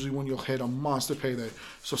 that's usually when you'll hit a monster payday.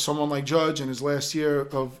 So someone like Judge in his last year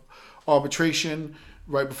of arbitration,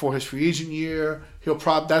 right before his free agent year,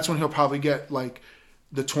 that's when he'll probably get like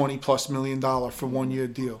the $20+ million for 1 year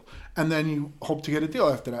deal. And then you hope to get a deal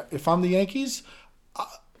after that. If I'm the Yankees,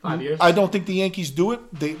 5 years. I don't think the Yankees do it.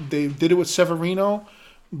 They did it with Severino.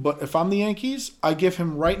 But if I'm the Yankees, I give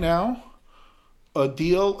him right now a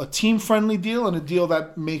deal, a team-friendly deal, and a deal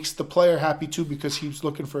that makes the player happy too because he's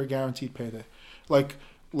looking for a guaranteed payday. Like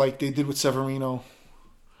they did with Severino.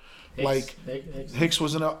 Hicks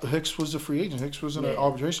was a free agent. Hicks was an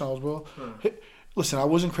arbitration eligible. Huh. Listen, I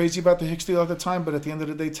wasn't crazy about the Hicks deal at the time, but at the end of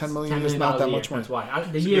the day, $10 million is not that much money. That's why. I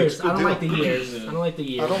don't like the years. I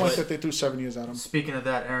don't like that they threw 7 years at him. Speaking of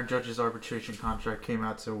that, Aaron Judge's arbitration contract came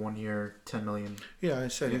out to 1 year, $10 million. Yeah, I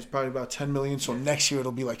said he's probably about $10 million. So next year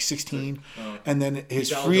it'll be like 16, and then his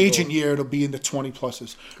He's free agent year it'll be in the 20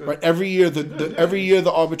 pluses. Right? Every year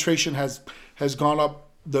the arbitration has gone up.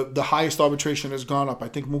 The highest arbitration has gone up. I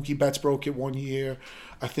think Mookie Betts broke it 1 year.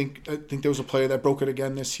 I think there was a player that broke it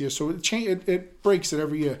again this year. So it breaks it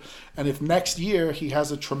every year. And if next year he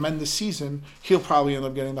has a tremendous season, he'll probably end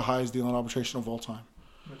up getting the highest deal in arbitration of all time.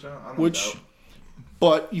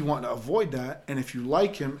 But you want to avoid that. And if you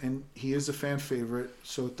like him, and he is a fan favorite,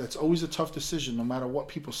 so that's always a tough decision. No matter what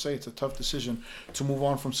people say, it's a tough decision to move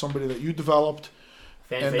on from somebody that you developed.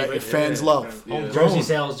 And that fans love. Yeah. Jersey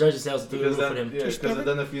sales through the roof for him. Yeah, because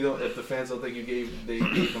then if the fans don't think they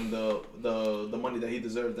gave him the money that he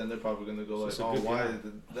deserved, then they're probably gonna go like, oh, why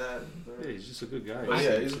did that? Yeah, he's just a good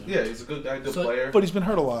guy. He's a good guy, good player. But he's been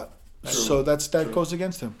hurt a lot, True. so that True. goes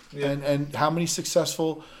against him. Yeah. And how many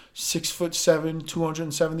successful 6'7",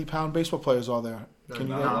 270-pound baseball players are there?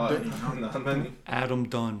 Not many. Adam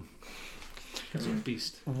Dunn. He's a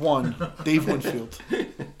beast. One, Dave Winfield.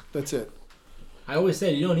 That's it. I always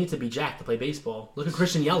say you don't need to be jacked to play baseball. Look at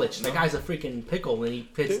Christian Yelich. That guy's a freaking pickle, and he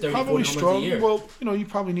hits 30, 40 homers a year. Well, you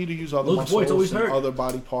probably need to use other Luke Voigt's muscles and hurt. other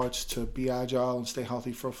body parts to be agile and stay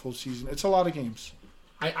healthy for a full season. It's a lot of games.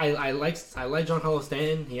 I like Giancarlo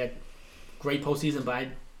Stanton. He had great postseason, but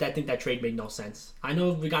I think that trade made no sense. I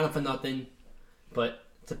know we got him for nothing, but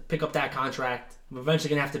to pick up that contract, we're eventually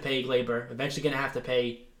going to have to pay Glaber, eventually going to have to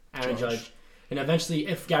pay Aaron Judge, and eventually,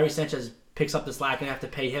 if Gary Sanchez picks up the slack, going to have to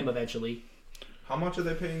pay him eventually. How much are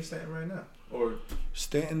they paying Stanton right now? Or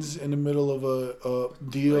Stanton's in the middle of a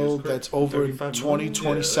deal that's over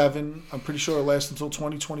 2027. Yeah. I'm pretty sure it lasts until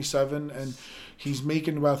 2027, and he's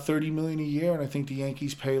making about $30 million a year. And I think the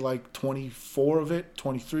Yankees pay like 24 of it,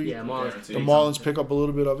 23. Yeah, the Marlins pick up a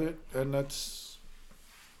little bit of it, and that's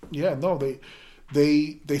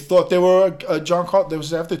They thought they were a Giancarlo. That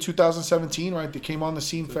was after 2017, right? They came on the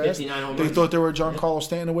scene fast. They thought they were a Giancarlo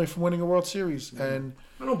Stanton away from winning a World Series, and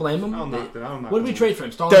I don't blame him. What did we trade for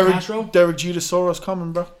him? Starlin Castro? Derek Jeter Soros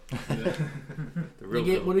coming, bro. What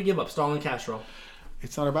did we give up? Starlin Castro.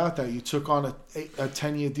 It's not about that. You took on a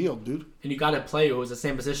 10-year deal, dude. And you got a player who was the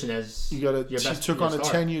same position as you took on a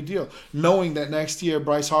 10-year deal, knowing that next year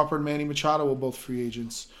Bryce Harper and Manny Machado were both free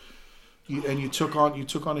agents. You took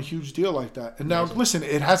on a huge deal like that. And now, listen,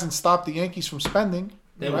 it hasn't stopped the Yankees from spending.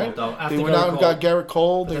 They won't, though. They went out and got Garrett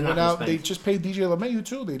Cole. They went out. They just paid DJ LeMahieu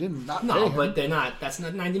too. They didn't not pay him. But they're not. That's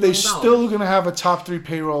not $90 million. They're still going to have a top 3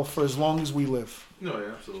 payroll for as long as we live. No,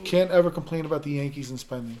 yeah, absolutely. Can't ever complain about the Yankees and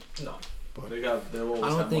spending. No. But I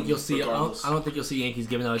don't think you'll see. I don't think you'll see Yankees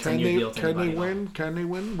giving out a 10-year deal. Can they win? Can they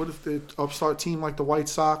win? What if the upstart team like the White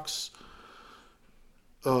Sox?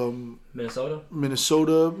 Minnesota.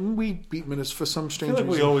 We beat Minnesota for some strange reason.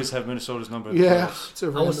 We always have Minnesota's number. Yeah, I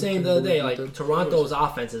was saying the other day, like Toronto's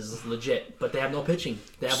offense is legit, but they have no pitching.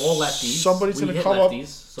 They have all lefties. Somebody's going to come up.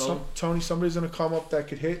 Tony, somebody's going to come up that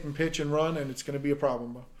could hit and pitch and run, and it's going to be a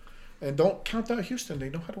problem. And don't count out Houston. They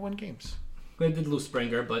know how to win games. They did lose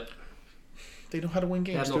Springer, but they know how to win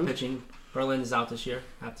games. They have no pitching. Berlin is out this year,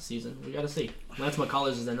 half the season. We got to see. Lance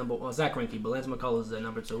McCullers is their number. Well, Zach Greinke, but Lance McCullers is their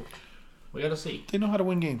number 2. We got to see. They know how to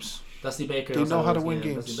win games. Dusty Baker. They know how to win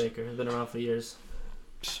games. Dusty Baker has been around for years.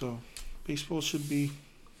 So, baseball should be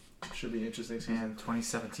interesting season. And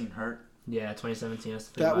 2017 hurt. Yeah, 2017.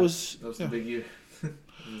 That was the big year.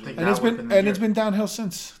 and it's been downhill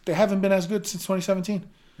since. They haven't been as good since 2017.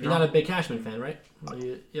 You're not a big Cashman fan, right?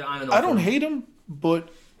 I don't hate him, but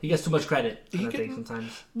he gets too much credit. I think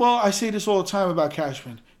sometimes. Well, I say this all the time about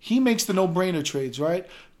Cashman. He makes the no-brainer trades, right?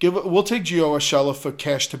 We'll take Gio Urshela for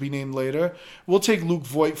cash to be named later. We'll take Luke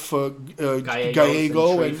Voigt for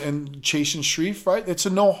Gallego and Chase and Shreve, right? It's a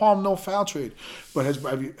no harm, no foul trade. But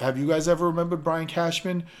have you guys ever remembered Brian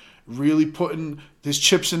Cashman really putting his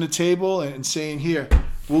chips in the table and saying, "Here,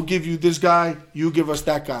 we'll give you this guy, you give us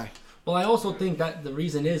that guy"? Well, I also think that the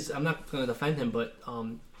reason is, I'm not going to defend him, but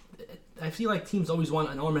I feel like teams always want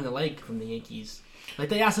an arm and a leg from the Yankees. Like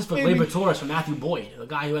they asked us for Gleyber Torres for Matthew Boyd, a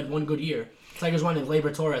guy who had one good year. Tigers wanted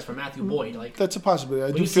Gleyber Torres for Matthew Boyd. Like that's a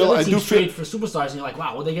possibility. I do feel for superstars, and you're like,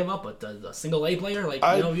 wow, what they give up? A single A player? Like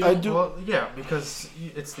I do. Well, yeah, because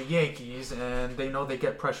it's the Yankees, and they know they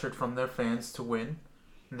get pressured from their fans to win.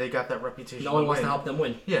 And they got that reputation. No one wants to help them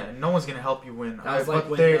win. Yeah, no one's gonna help you win.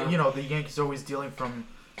 The Yankees are always dealing from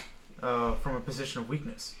a position of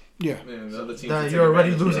weakness. Yeah. You're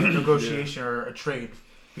already losing a negotiation or a trade.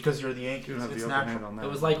 Because you're the You Yankees. don't have It's the upper hand natural. on that. It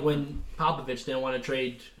was like when Popovich didn't want to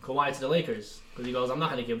trade Kawhi to the Lakers because he goes, "I'm not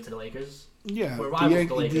going to give it to the Lakers. Yeah, We're the, rivals Yan- with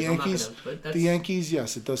the Lakers. the I'm not Yankees. gonna, but that's, The Yankees,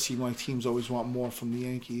 yes, it does seem like teams always want more from the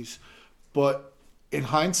Yankees. But in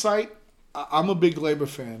hindsight, I'm a big Glaber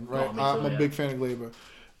fan, right? me too, I'm a yeah. big fan of Glaber.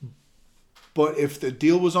 But if the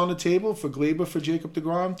deal was on the table for Glaber for Jacob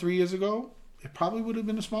deGrom 3 years ago, it probably would have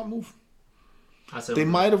been a smart move. I said They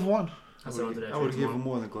might have won. I said I would give him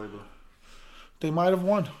more than Glaber. They might have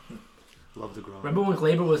won. Love the ground. Remember when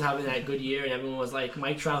Glaber was having that good year and everyone was like,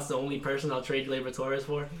 Mike Trout's the only person I'll trade Glaber Torres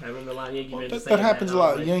for? I remember a lot of Yankee fans That saying happens a and I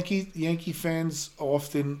was lot. like, Yankee fans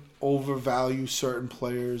often overvalue certain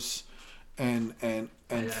players and Yeah,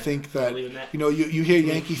 think I that, believe in that. you know, you hear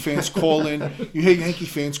Yankee fans call in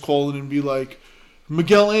and be like,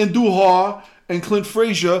 Miguel Andujar and Clint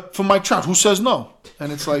Frazier for Mike Trout. Who says no?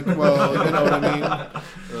 And it's like, well, you know what I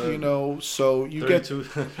mean? You know, so you get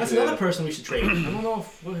 32. That's another person we should trade. I don't know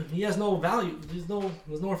if he has no value. There's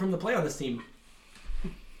nowhere for him to play on this team.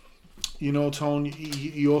 You know, Tone,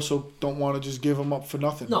 you also don't want to just give him up for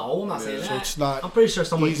nothing. No, I'm not saying So that. it's not I'm pretty sure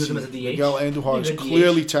someone easy. used him as a DH. Miguel Andujar is Even DH.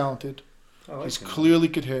 clearly talented. I like He's him. clearly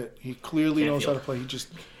could hit. He clearly Can't knows how field. to play. He just...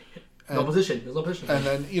 No and- position. There's no position. And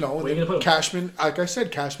then, you know, Where you gonna put him? Cashman, like I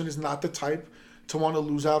said, Cashman is not the type to want to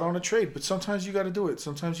lose out on a trade. But sometimes you got to do it.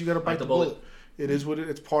 Sometimes you got to bite the bullet. It is what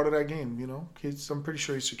it's part of that game, you know. I'm pretty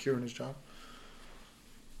sure he's secure in his job.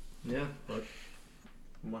 Yeah, but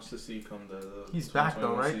Much to see come the He's back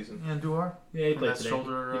though, 2021 right? season. Andujar? yeah, he And played that today.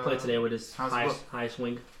 shoulder, He played today with his how's it high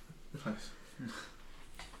swing. Nice.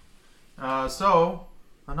 So,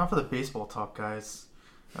 enough of the baseball talk, guys.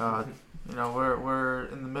 You know, we're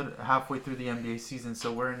in the halfway through the NBA season,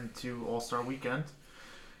 so we're into All-Star Weekend.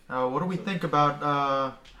 What do we think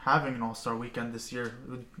about having an All-Star Weekend this year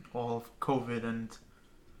with all of COVID and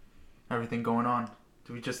everything going on?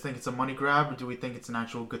 Do we just think it's a money grab, or do we think it's an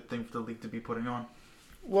actual good thing for the league to be putting on?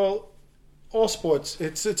 Well, all sports,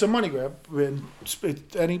 it's a money grab. And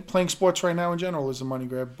any playing sports right now in general is a money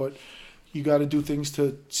grab. But you got to do things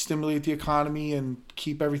to stimulate the economy and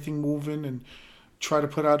keep everything moving and try to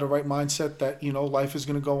put out the right mindset that, you know, life is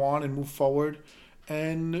going to go on and move forward.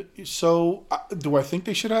 And so, do I think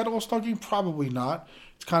they should have an All-Star game? Probably not.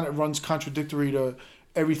 It kind of runs contradictory to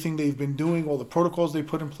everything they've been doing, all the protocols they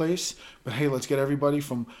put in place. But hey, let's get everybody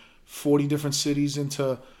from 40 different cities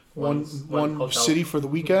into one hotel. city for the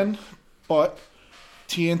weekend. But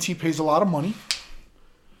TNT pays a lot of money.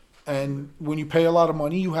 And when you pay a lot of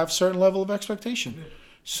money, you have a certain level of expectation.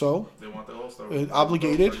 So, They want the All-Star.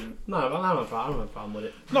 obligated. No, I don't have a problem with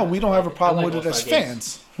it. No, we don't have a problem I like with it as All-Star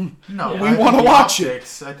games. fans. No, Yeah. We I think wanna the watch it.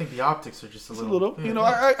 optics- I think the optics are just a It's a little. little, yeah, you know,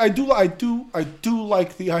 yeah. I do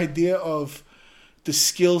like the idea of the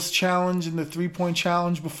skills challenge and the 3-point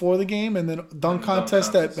challenge before the game, and then dunk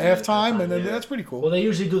contest at contest at halftime, and then yeah. that's pretty cool. Well, they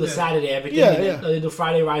usually do the Saturday everything. Yeah, and yeah. They do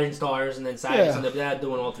Friday Rising Stars and then Saturday. Yeah. So they're not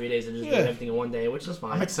doing all 3 days and just Yeah. doing everything in one day, which is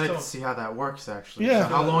fine. I'm excited to see how that works, actually. Yeah.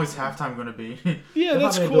 So how long is halftime going to be? Yeah, They're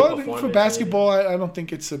that's probably cool. gonna do I it think before, for maybe. basketball, I don't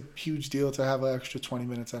think it's a huge deal to have an extra 20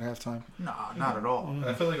 minutes at halftime. No, not at all.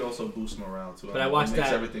 I feel like it also boosts morale too. But I watched it makes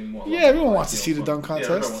that- everything more. Yeah, everyone wants to you see know, the dunk fun. Yeah,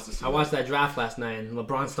 contest. everyone wants to see I watched that draft last night, and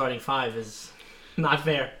LeBron starting 5 is not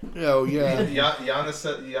fair. Oh, yeah.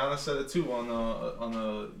 Giannis said it too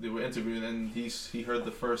on they were interviewing, and he heard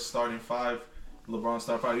the first starting 5, LeBron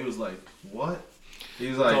starting 5. He was like, "What?" He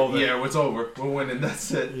was like, over. "Yeah, it's over. We're winning.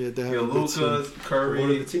 That's it." Yeah, they have Yeah, a good Luka, Curry, What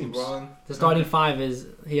are the teams? LeBron. The starting 5 is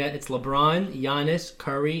it's LeBron, Giannis,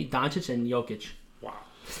 Curry, Doncic, and Jokic.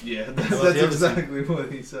 Yeah, Well, that's the other exactly what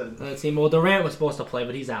he said. The team. Well, Durant was supposed to play,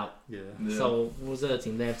 but he's out. Yeah. Yeah. So what was the other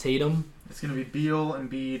team? They have Tatum. It's going to be Beal,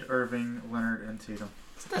 Embiid, Irving, Leonard, and Tatum.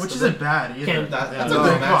 That's Which the- isn't bad either. Can't- That's No, a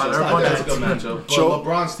good come on, matchup. they're I think that's a good bunch matchup. But Joe-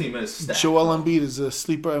 LeBron's team is stacked. Joel Embiid is a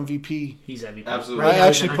sleeper MVP. He's MVP. Absolutely. Right I now,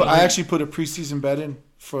 actually he's put MVP. I actually put a preseason bet in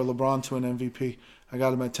for LeBron to an MVP. I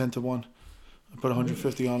got him at 10-1. I put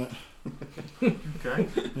 150 on it. Okay.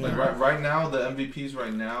 Like right now, the MVPs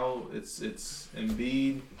right now, it's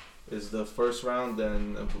Embiid is the first round,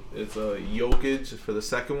 then it's Jokic for the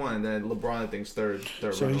second one, and then LeBron I think's third. So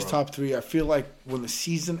round. he's top 3. I feel like when the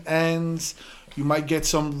season ends, you might get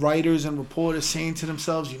some writers and reporters saying to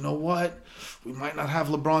themselves, you know what? We might not have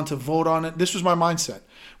LeBron to vote on it. This was my mindset.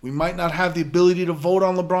 We might not have the ability to vote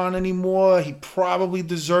on LeBron anymore. He probably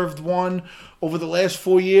deserved one over the last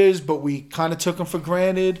 4 years, but we kind of took him for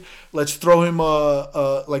granted. Let's throw him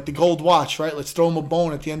like the gold watch, right? Let's throw him a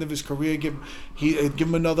bone at the end of his career. Give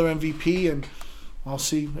him another MVP, and I'll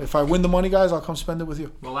see. If I win the money, guys, I'll come spend it with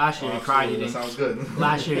you. Well, last year Oh, he cried. He absolutely. That didn't. sounds good.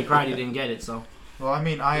 Last year he cried. He didn't get it. So Well, I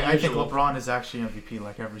think usual. LeBron is actually MVP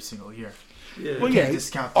like every single year. Yeah. Well, You yeah, can't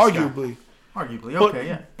discount this guy. arguably. Arguably, okay,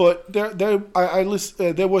 yeah. But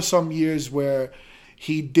there were some years where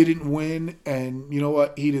he didn't win, and you know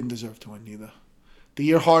what? He didn't deserve to win either. The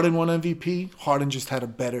year Harden won MVP, Harden just had a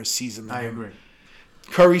better season than I him. agree.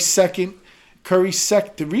 Curry second.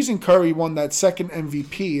 The reason Curry won that second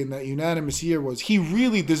MVP in that unanimous year was he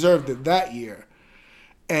really deserved it that year.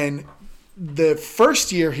 And the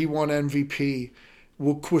first year he won MVP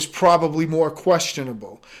was probably more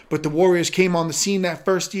questionable. But the Warriors came on the scene that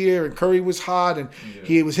first year, and Curry was hot, and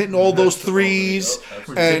he was hitting all those threes.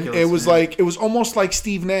 And it was it was almost like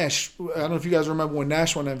Steve Nash. I don't know if you guys remember when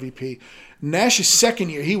Nash won MVP. Nash's second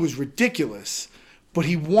year, he was ridiculous. But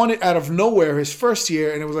he won it out of nowhere his first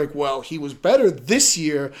year, and it was like, well, he was better this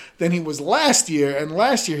year than he was last year, and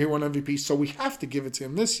last year he won MVP, so we have to give it to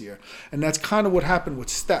him this year. And that's kind of what happened with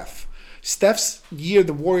Steph. Steph's year,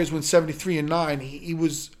 the Warriors went 73-9. He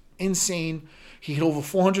was insane. He hit over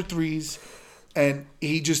 400 threes, and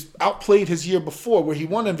he just outplayed his year before where he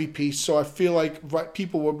won MVP. So I feel like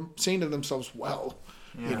people were saying to themselves, well,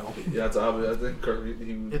 you know. Yeah, it's obvious. I think Curry,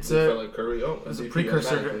 felt like Curry. It's a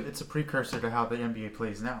precursor. It's a precursor to how the NBA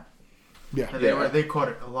plays now. Yeah. And they caught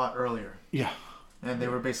it a lot earlier. Yeah. And they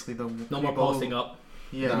were basically no more posting up.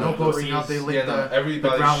 Yeah, no posting up. They laid the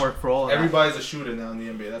groundwork for all of that. Everybody's a shooter now in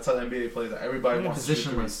the NBA. That's how the NBA plays. Everybody wants to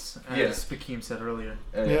shoot positionless, as Hakeem said earlier.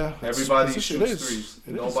 Yeah, everybody shoots threes.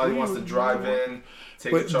 Nobody wants to drive in,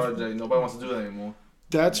 take a charge. Nobody wants to do that anymore.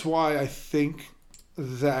 That's why I think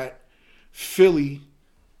that Philly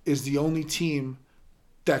is the only team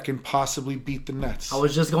that can possibly beat the Nets. I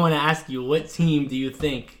was just going to ask you, what team do you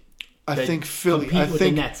think? I think Philly. I think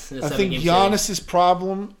the Nets in I think Giannis's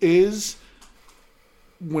problem is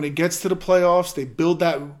when it gets to the playoffs, they build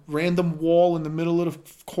that random wall in the middle of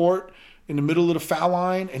the court, in the middle of the foul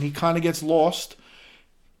line, and he kind of gets lost.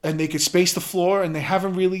 And they could space the floor, and they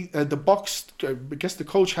haven't really. The Bucks, I guess the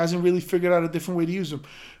coach hasn't really figured out a different way to use him.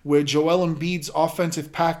 Where Joel Embiid's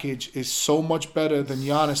offensive package is so much better than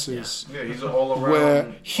Giannis's. Yeah, he's all around.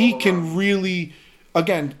 Where he can really,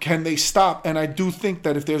 again, can they stop? And I do think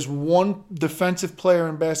that if there's one defensive player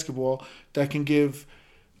in basketball that can give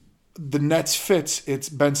the Nets fits, it's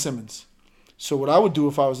Ben Simmons. So what I would do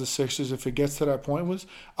if I was the Sixers, if it gets to that point, was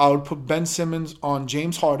I would put Ben Simmons on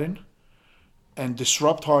James Harden and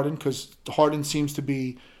disrupt Harden, because Harden seems to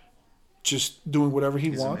be just doing whatever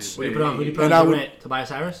he wants. Who do you put on Durant? Tobias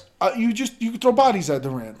Harris? You throw bodies at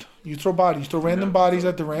Durant. You throw random bodies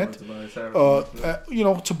at Durant.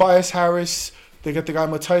 Tobias Harris. They got the guy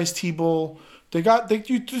Matthias Teboul.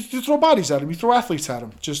 You throw bodies at him. You throw athletes at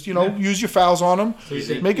him. Just use your fouls on him. So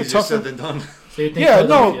make it tougher. Said than done. So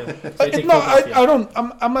I don't.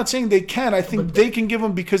 I'm not saying they can. I think they can give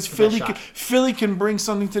them, because Philly can bring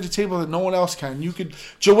something to the table that no one else can.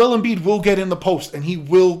 Joel Embiid will get in the post, and he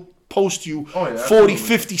will post you 40,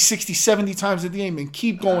 50, 60, 70 times a game, and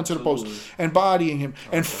keep going to the post and bodying him,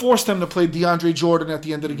 and force them to play DeAndre Jordan at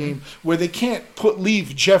the end of the game, where they can't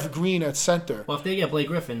leave Jeff Green at center. Well, if they get Blake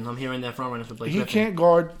Griffin, I'm hearing that front runners for Blake Griffin. He can't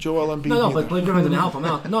guard Joel Embiid. No, but Blake Griffin didn't help him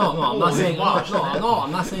out. No, I'm not saying. No,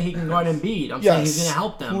 I'm not saying he can guard Embiid. I'm saying he's going to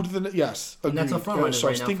help them. Yes, and that's a front runner so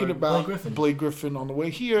I was thinking about Blake Griffin on the way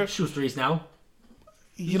here. Shoots threes now.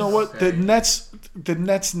 You know what? The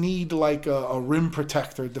Nets need like a rim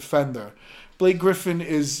protector, defender. Blake Griffin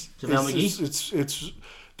is it's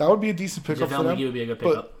that would be a decent pickup for them. JaVale McGee would be a good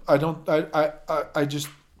pickup. But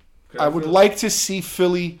I would like to see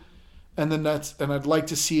Philly and the Nets, and I'd like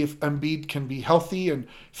to see if Embiid can be healthy and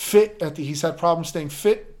fit. He's had problems staying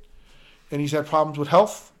fit, and he's had problems with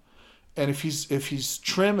health. And if he's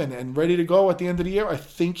trim and ready to go at the end of the year, I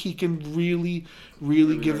think he can really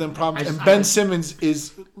give them problems. And Ben Simmons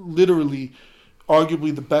is literally,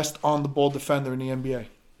 arguably the best on-the-ball defender in the NBA.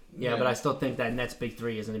 Yeah, but I still think that Nets big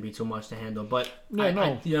three is going to be too much to handle. But you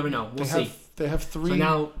never know. We'll see. They have three. So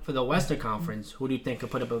now for the Western Conference, who do you think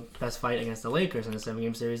could put up a best fight against the Lakers in the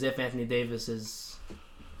 7-game series if Anthony Davis is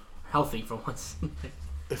healthy for once?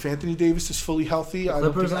 If Anthony Davis is fully healthy, I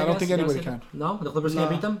don't think anybody can. No, the Clippers can't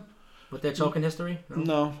beat them with their choking history.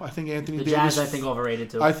 No, I think Anthony Davis. The Jazz, I think, overrated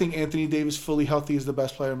too. I think Anthony Davis fully healthy is the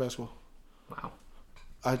best player in basketball. Wow.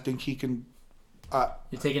 I think he can.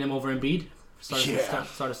 You're taking him over Embiid? Start a team?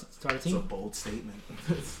 It's a bold statement.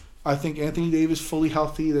 I think Anthony Davis fully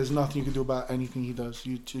healthy. There's nothing you can do about anything he does.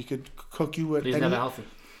 He could cook you at. But he's never healthy.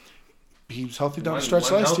 He was healthy down the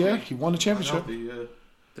stretch last year. He won the championship.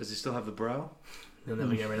 Does he still have the brow? He'll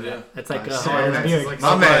never get rid of that. That's like Harden's beard. Like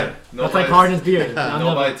my man. That's like Harden's beard.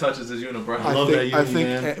 Nobody touches his unibrow. I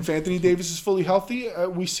think if Anthony Davis is fully healthy,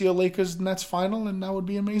 we see a Lakers-Nets final, and that would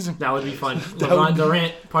be amazing. That would be fun. LeBron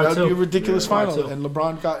Durant, part 2. That would be a ridiculous final. And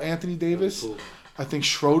LeBron got Anthony Davis. I think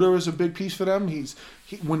Schroeder is a big piece for them.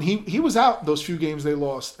 When he was out those few games they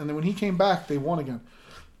lost, and then when he came back they won again.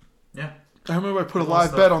 Yeah. I remember I put a They live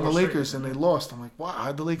lost bet the on the 4 straight. Lakers and they lost. I'm like, wow,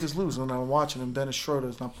 how'd the Lakers lose? When I'm watching them, Dennis Schroeder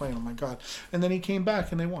is not playing. Oh my god! And then he came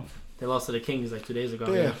back and they won. They lost to the Kings like 2 days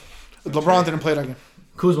ago. Yeah. LeBron didn't play that game.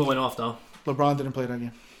 Kuzma went off though. LeBron didn't play that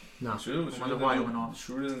game. No. Schroeder wonder why he went off.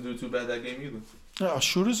 Schroeder didn't do too bad that game either. Yeah,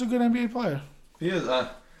 Schroeder's a good NBA player. He is. I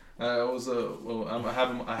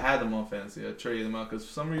had him on fantasy. I traded him out because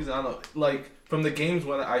for some reason I don't know. Like from the games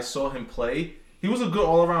when I saw him play, he was a good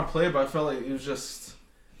all around player, but I felt like he was just.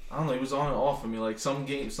 I don't know. He was on and off for me. Like some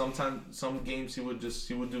games he would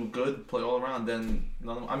do good, play all around. Then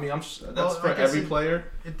none. I mean, that's Well, for I guess every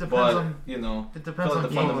player. It depends But on it depends on the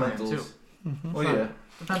game plan fundamentals. too. Oh yeah.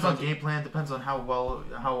 Depends on game plan. Depends on how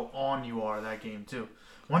on you are that game too.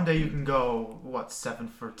 One day you can go 7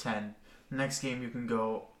 for 10. Next game you can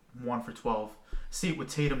go 1 for 12. See it with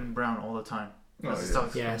Tatum and Brown all the time. Oh, That's yeah. the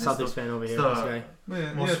Celtics Yeah, fan. Celtics It's fan over it's here. the- This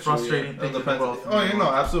guy. Most frustrating thing in the world. Oh,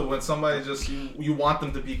 absolutely. When somebody just you want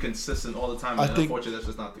them to be consistent all the time, I and think- unfortunately that's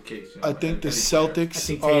just not the case. I think the Any player. I Celtics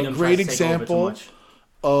think are a Tatum great tries to take over too example much.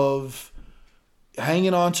 of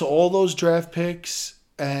hanging on to all those draft picks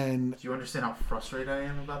and Do you understand how frustrated I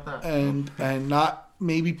am about that? and not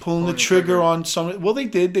maybe pulling the Pulling the trigger trigger. on some. Well, they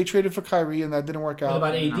did. They traded for Kyrie, and that didn't work What out.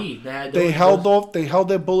 about AD? No. They held off. They held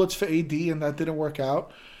their bullets for AD, and that didn't work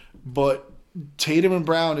out. But Tatum and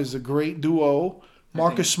Brown is a great duo.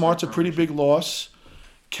 Marcus it's Smart's a great pretty big loss.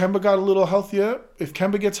 Kemba got a little healthier. If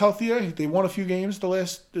Kemba gets healthier, they won a few games the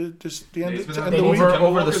end he's been to end having of a the good week. Kemba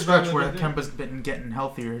over the Walker's stretch been where having a Kemba's been getting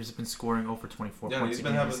healthier, he's been scoring over 24 Yeah, points he's a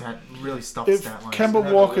been game. He's having- had really stuffed If stat lines. Kemba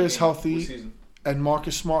Having a Walker good is game healthy, this season. and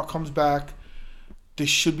Marcus Smart comes back, they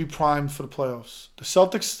should be primed for the playoffs. The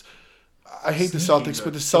Celtics, I hate the Sneaky Celtics,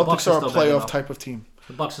 good. but the Bucks Celtics are are a still better, playoff though. type of team.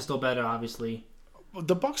 The Bucks are still better, obviously.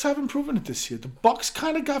 The Bucks haven't proven it this year. The Bucks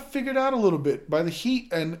kind of got figured out a little bit by the Heat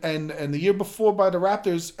and the year before by the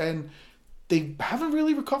Raptors, and they haven't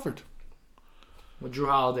really recovered. Well, Drew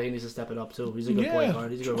Holiday needs to step it up too. He's a good point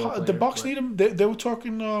guard. He's a good role player. The Bucks but- need him. They were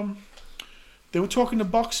talking. They were talking the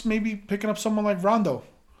Bucks maybe picking up someone like Rondo,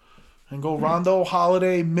 and go Rondo,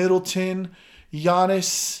 Holiday, Middleton,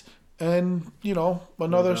 Giannis, and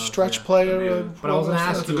another else, stretch yeah. player. But I was going to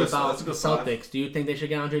ask That's a you good- about that's a the good five. Celtics. Do you think they should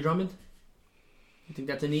get Andre Drummond? You think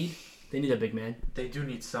that's a need? They need a big man. They do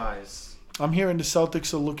need size. I'm hearing the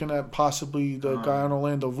Celtics are looking at possibly the guy on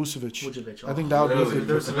Orlando, Vucevic. Vucevic. I think that would be Really? a good.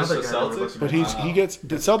 There's another guy. that we're Celtics? looking But at. he gets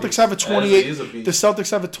the Celtics have a He 28. is a beast. The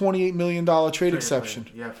Celtics have a $28 million trade Trade exception.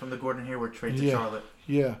 player. Yeah, from the Gordon Hayward trade to Yeah. Charlotte.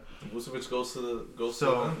 Yeah. Vucevic goes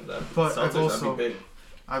So, to them. but I've Celtics, also- that'd be big.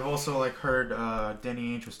 I've also heard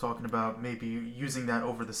Danny Ainge was talking about maybe using that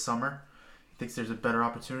over the summer. He thinks there's a better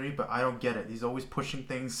opportunity, but I don't get it. He's always pushing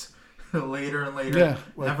things later and later. Yeah.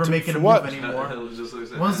 Like, Never to- making for a what? move anymore. Just like I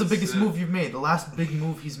said, When's the that's biggest it. move you've made? The last big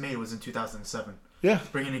move he's made was in 2007. Yeah.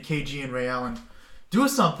 Bringing in KG and Ray Allen. Do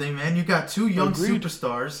something, man. You got two young Agreed.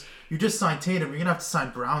 superstars. You just signed Tatum. You're gonna have to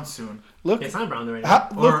sign Brown soon. Look, They signed Brown right now.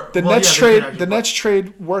 look. The well, Nets yeah, they did trade. actually, The but- Nets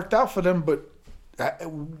trade worked out for them, but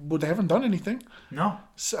they haven't done anything. No,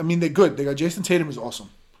 So, I mean, they're good. They got Jason Tatum is awesome.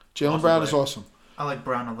 Jalen Awesome Brown is player. awesome. I like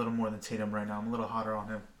Brown a little more than Tatum right now. I'm a little hotter on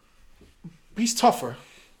him. He's tougher.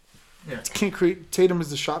 Yeah. Can't create. Tatum is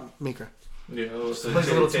the shot maker. Yeah, Plays a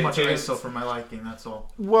little too much ISO for my liking. That's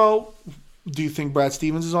all. Well, do you think Brad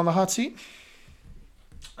Stevens is on the hot seat?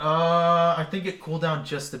 I think it cooled down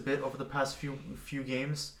just a bit over the past few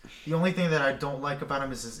games. The only thing that I don't like about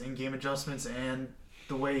him is his in-game adjustments and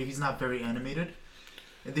the way he's not very animated.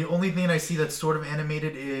 The only thing I see that's sort of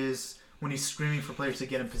animated is when he's screaming for players to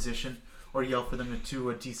get in position or yell for them to do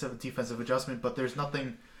a defensive adjustment. But there's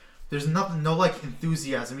nothing, no like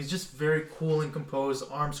enthusiasm. He's just very cool and composed,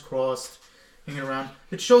 arms crossed, hanging around.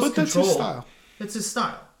 It shows But that's control. his style. It's his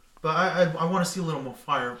style. But I want to see a little more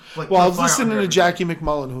fire. Like Well, I put was fire listening under to everything. Jackie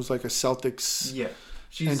McMullen, who's like a Celtics. Yeah.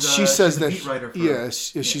 And she says she's that a beat writer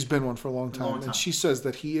for she's been one for a long time. Long time. And she says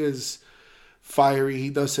that he is fiery.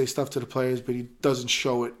 He does say stuff to the players, but he doesn't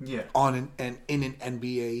show it Yeah. on in an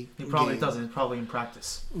NBA. He probably game. doesn't. It's probably in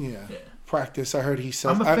practice. Yeah. Yeah. Practice. I heard he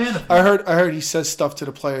says. I'm a fan of him. I heard he says stuff to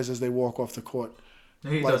the players as they walk off the court,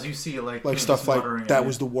 He Like- does. You see it like him stuff just like muttering that it.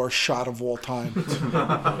 was the worst shot of all time.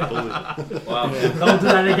 Wow. Don't do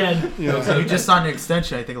that again. Yeah. He just signed an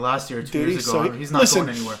extension, I think, last year or 2 Did he? years So ago. he- He's not listen,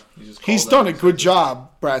 going anywhere. He just He's called done that. a good job,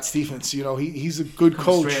 Brad Stevens. You know, he's a good Comes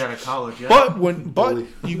coach. straight out of college. Yeah. But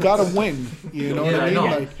you gotta win. You know Yeah, what I I mean? know.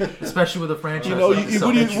 Like, Especially with a franchise. you know, like the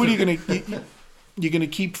what are Celtics. you gonna you're gonna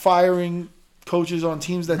keep firing coaches on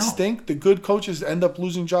teams that No. stink? The good coaches end up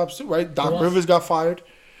losing jobs too, right? Doc Yes. Rivers got fired.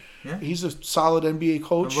 Yeah. He's a solid NBA And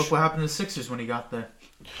coach. look what happened to the Sixers when he got there.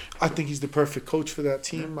 I think he's the perfect coach for that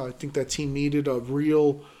team. I think that team needed a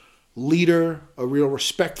real leader, a real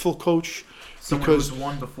respectful coach. Someone Because- who's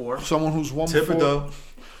won before. Someone who's won before. Thibodeau.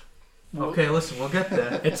 Okay, listen, we'll get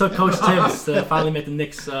there. It took Coach Tibbs to finally make the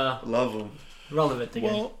Knicks Love him. relevant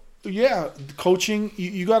again. Well, yeah, coaching.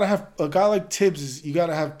 You got to have a guy like Tibbs. You got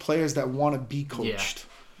to have players that want to be coached.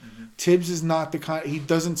 Tibbs is not the kind. He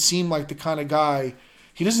doesn't seem like the kind of guy.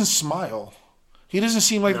 He doesn't smile. He doesn't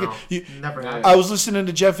seem like. No. Never had. I was listening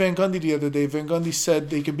to Jeff Van Gundy the other day. Van Gundy said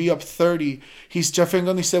they could be up 30. Jeff Van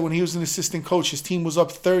Gundy said when he was an assistant coach, his team was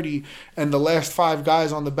up 30, and the last 5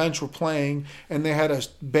 guys on the bench were playing, and they had a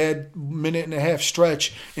bad minute and a half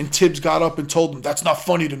stretch, and Tibbs got up and told them, "That's not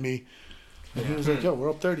funny to me." And he was like, "Yo, we're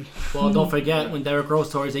up 30." Well, don't forget when Derrick Rose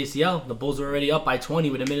tore his ACL, the Bulls were already up by 20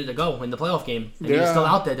 with a minute to go in the playoff game, and he was Yeah. still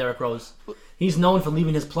out there. Derrick Rose, he's known for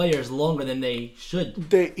leaving his players longer than they should.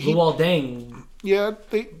 Luol Deng, Yeah,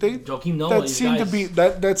 they Joakim Noah, that these seemed guys. to be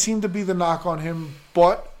that seemed to be the knock on him,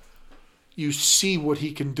 but you see what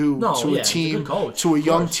he can do No, to yeah, a he's a team, good coach, to a of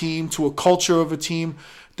young course. team, to a culture of a team.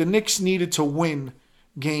 The Knicks needed to win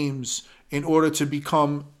games in order to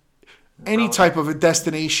become any type of a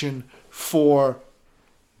destination for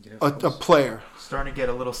a player. Starting to get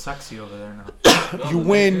a little sexy over there now. You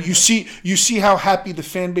win. You see how happy the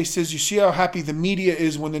fan base is. You see how happy the media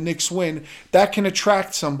is when the Knicks win. That can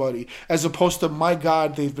attract somebody, as opposed to, my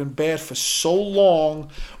God, they've been bad for so long.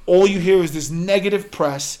 All you hear is this negative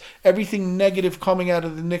press, everything negative coming out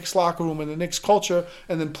of the Knicks locker room and the Knicks culture,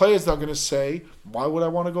 and then players are going to say, "Why would I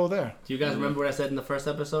want to go there?" Do you guys remember what I said in the first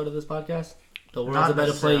episode of this podcast? The world's Not a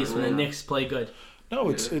better place when the necessarily. Knicks play good. No,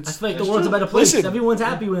 I it's feel like it's the world's a true. better place. Listen, Everyone's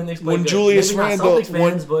happy when the Knicks play when good. Julius Maybe not Randle- Celtics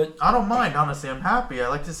fans, but I don't mind, honestly. I'm happy. I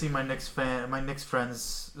like to see my Knicks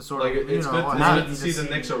friends sort Like of, it's you know, good happy to see the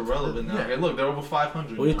Knicks are relevant now. Yeah. Okay, look, they're over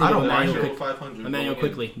 500. What do you think I of don't mind Emmanuel it. Quick? 500. Emmanuel going in.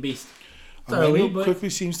 Quickly, beast. It's early, Emmanuel but quickly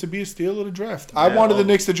seems to be a steal of the draft. I Yeah, wanted the oh.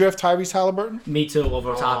 Knicks to draft Tyrese Halliburton. me too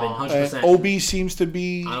over Toppin, And 100%. OB seems to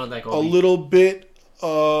be I don't like a Obi. little bit. He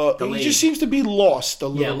Delayed. just seems to be lost a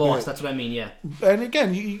little Yeah, lost. bit. That's what I mean. Yeah, And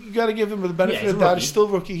again, you got to give him the benefit Yeah, he's of a the doubt. rookie. He's still a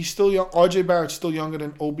rookie. He's still young. RJ Barrett's still younger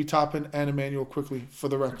than Obi Toppin and Emmanuel Quickly, for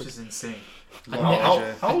the which record. is insane. I How,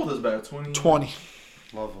 think, how old is Barrett? 20? 20.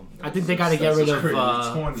 Love him. I think they got to get rid of Crazy.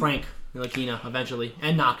 20. Frank Ntilikina eventually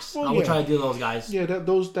and Knox. Well, I will yeah. try to deal with those guys. Yeah,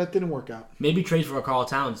 that didn't work out. Maybe trade for a Carl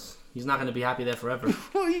Towns. He's not going to be happy there forever.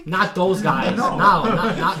 Well, he- Not those guys. No. No,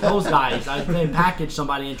 not those guys. I'd then package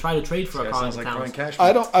somebody and try to trade for a That Carl sounds like Brian Towns. Cashman.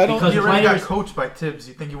 I don't. Because He already got players- coached by Tibbs.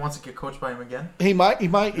 You think he wants to get coached by him again? He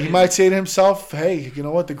might say to himself, "Hey, you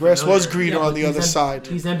know what? The grass was greener Yeah, on but the these other side."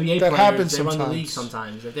 These NBA That players, happens they run the sometimes. league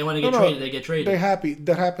sometimes. If they want to get No, traded, they get traded. They're happy.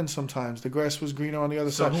 That happens sometimes. The grass was greener on the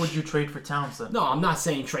other So side. who would you trade for Towns then? No, I'm not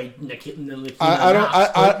saying trade Ntilikina. I don't. Knox,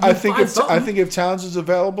 but I you think find if something. I think if Towns is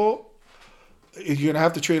available, you're gonna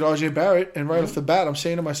have to trade RJ Barrett. And right off the bat, I'm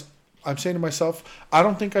saying to myself, I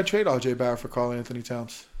don't think I trade RJ Barrett for Karl Anthony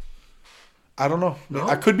Towns. I don't know. No?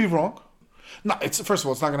 I could be wrong. No, it's first of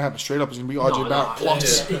all, it's not gonna happen straight up. It's gonna be RJ No, Barrett no,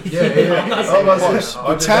 plus. Yeah.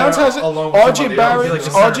 But Towns has it. RJ Barrett. Like a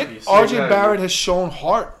RJ centerpiece. RJ Barrett has shown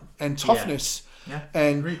heart and toughness. Yeah.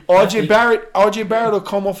 And Agreed. RJ Barrett will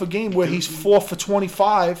come off a game where he's 4 for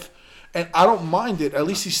 25, and I don't mind it. At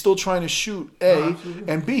least he's still trying to shoot, A,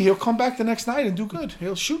 and B, he'll come back the next night and do good.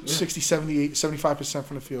 He'll shoot 60, 78, 75%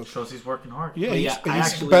 from the field. Shows he's working hard. Yeah, But he's, yeah, I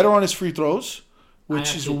he's actually- better on his free throws, which is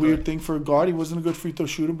a actually weird thought- thing for a guard. He wasn't a good free throw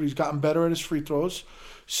shooter, but he's gotten better at his free throws.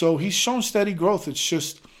 So he's shown steady growth. It's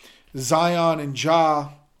just Zion and Ja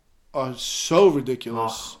are so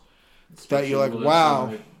ridiculous that you're like,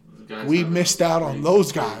 wow, we missed out on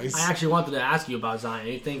those guys. I actually wanted to ask you about Zion.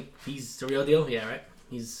 You think he's the real deal? Yeah, right.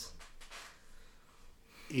 He's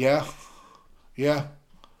Yeah.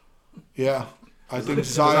 I think Not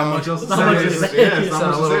Zion, much else to Not much to say. say. Yeah, He's it's not a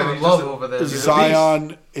much to little say. in love over there. He's a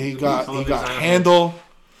Zion, he got handle.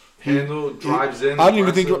 Handle, drives in. I don't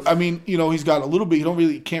even think. aggressive. I mean, he's got a little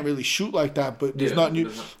bit. Can't really shoot like that. But there's Yeah, not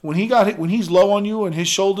there's not. when he's low on you and his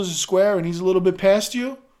shoulders are square and he's a little bit past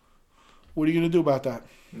you. What are you gonna do about that?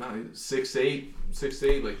 No,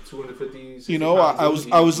 6'8", like 250.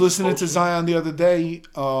 I was listening to Zion the other day,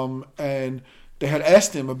 and they had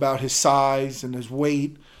asked him about his size and his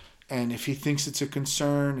weight, and if he thinks it's a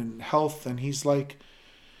concern and health, and he's like,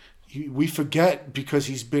 we forget because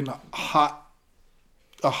he's been a hot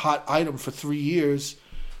item for 3 years.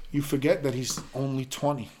 You forget that he's only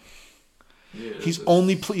 20. Yeah, He's that's-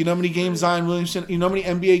 only you know how many games Zion Williamson? You know how many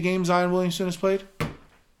NBA games Zion Williamson has played?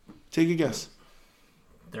 Take a guess.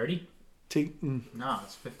 30. No,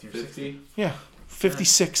 it's 50 or 60. 50. Yeah,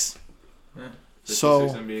 56. Yeah. 56 So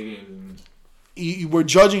NBA games. we're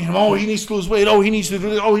judging him. Oh, he needs to lose weight. Oh, he needs to do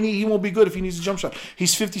this. Oh, he won't be good if he needs a jump shot.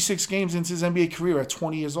 He's 56 games into his NBA career at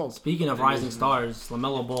 20 years old. Speaking of rising stars,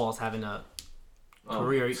 LaMelo Ball is having a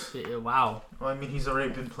career. Wow. Well, I mean, he's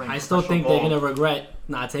already been playing. I still think they're gonna regret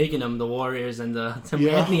not taking him. The Warriors and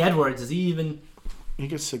Anthony Edwards. Is he even? He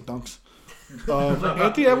gets sick dunks.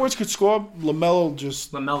 Anthony Edwards could score. LaMelo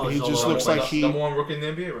just looks like he number one rookie in the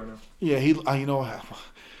NBA right now. Yeah,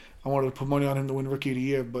 I wanted to put money on him to win Rookie of the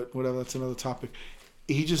Year, but whatever. That's another topic.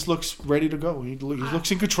 He just looks ready to go. He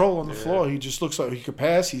looks in control on the floor. He just looks like he could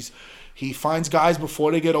pass. He finds guys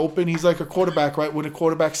before they get open. He's like a quarterback, right? When a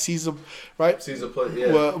quarterback sees a play,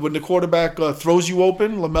 when the quarterback throws you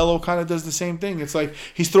open, LaMelo kind of does the same thing. It's like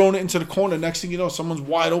he's throwing it into the corner. Next thing you know, someone's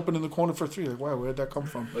wide open in the corner for three. Like, wow, where'd that come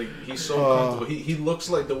from? Like he's so comfortable. He looks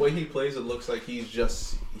like the way he plays. It looks like he's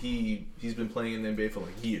been playing in the NBA for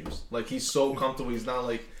like years. Like he's so comfortable. He's not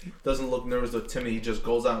like doesn't look nervous or timid. He just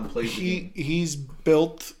goes out and plays. He's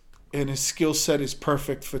built, and his skill set is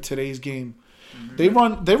perfect for today's game. They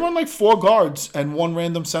run like four guards and one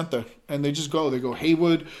random center, and they just go. They go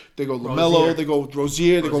Hayward, they go LaMelo, they go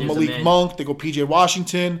Rozier, they go Malik Monk, they go PJ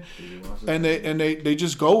Washington, and they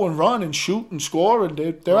just go and run and shoot and score, and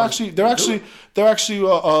they're actually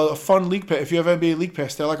a fun league pass. If you have NBA League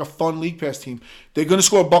Pass, they're like a fun league pass team. They're gonna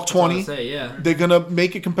score $120. They're gonna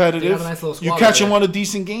make it competitive. They have a nice you catch them on a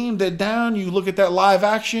decent game, they're down. You look at that live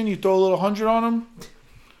action, you throw a little 100 on them.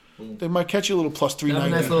 They might catch you a little plus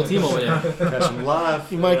 390. Nice little team over there. Catch them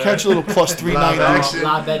live. You might catch a little plus 390.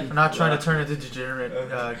 I'm not trying to turn into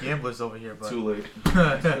degenerate gamblers over here, but too late.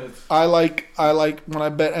 I like when I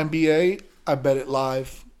bet NBA, I bet it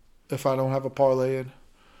live. If I don't have a parlay in,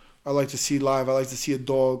 I like to see live. I like to see a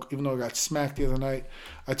dog. Even though I got smacked the other night,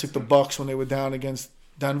 I took the Bucks when they were down against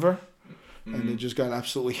Denver. And they just got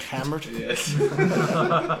absolutely hammered. Yes.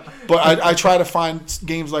 But I try to find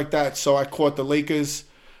games like that. So I caught the Lakers.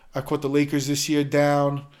 This year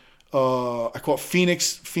down. I caught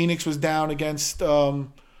Phoenix. Phoenix was down against a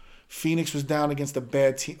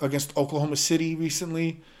bad team against Oklahoma City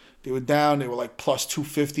recently. They were down. They were like plus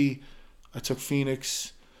 250. I took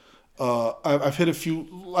Phoenix. I've hit a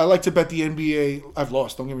few. I like to bet the NBA. I've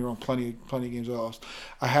lost. Don't get me wrong. Plenty of games I lost.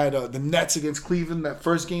 I had the Nets against Cleveland. That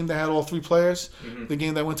first game they had all three players. Mm-hmm. The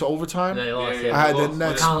game that went to overtime. Yeah, lost, I had the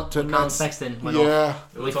Nets. Colin Sexton went off.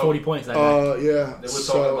 Like 40 points that night. Yeah. They were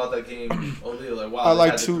talking about that game. Oh, they were like, wow. They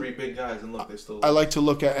had the three big guys, and look, they still. I like to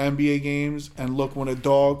look at NBA games and look when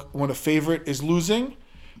a favorite is losing,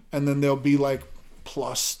 and then they'll be like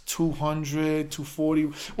plus 200, 240,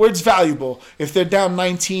 where it's valuable. If they're down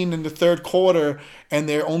 19 in the third quarter and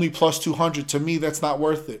they're only plus 200, to me, that's not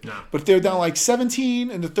worth it. No. But if they're down like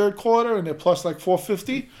 17 in the third quarter and they're plus like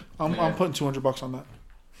 450, I'm putting $200 on that.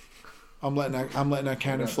 I'm letting that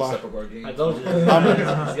cannon fly. I told you. This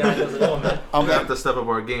guy does it all, man. I'm gonna have to step up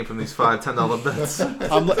our game from these $5-10 bets.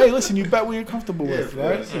 Hey, listen, you bet what you're comfortable with,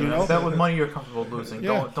 right? Yeah, you know, bet with money you're comfortable losing.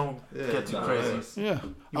 Yeah. Don't get too crazy. Yeah,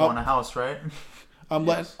 you want a house, right? I'm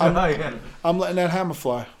letting that hammer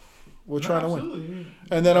fly. We're trying to win,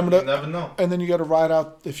 and then you never know. And then you got to ride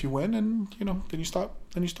out if you win, and then you start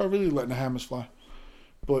really letting the hammers fly.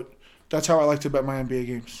 But that's how I like to bet my NBA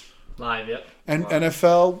games. Live, yep. And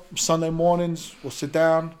NFL Sunday mornings, we'll sit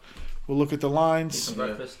down, we'll look at the lines. Eat some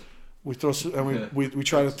breakfast. We throw and we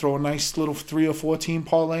try to throw a nice little 3 or 4 team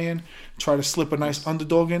parlay in. Try to slip a nice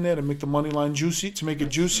underdog in there to make the money line juicy. To make it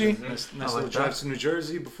juicy. Nice little drive to New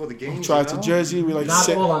Jersey before the game. Drive to Jersey. We like not to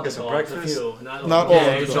sit. All underdogs, get some breakfast. Not all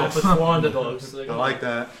underdogs. For 4 underdogs. I like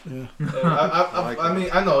that. Yeah. I mean,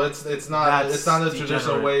 I know it's not a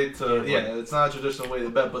traditional way to it's not a traditional way to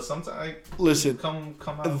bet, but sometimes listen. Come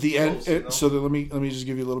out the close, end. So then let me just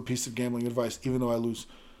give you a little piece of gambling advice, even though I lose.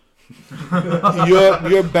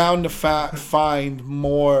 You're bound to find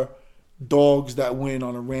more dogs that win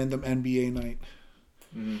on a random NBA night.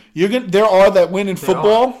 Mm-hmm. There are that win in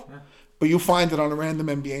football, but you find it on a random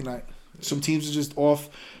NBA night. Some teams are just off.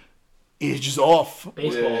 It's just off.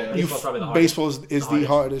 Baseball is the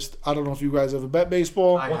hardest. I don't know if you guys ever bet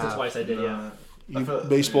baseball. Once or twice I did, yeah.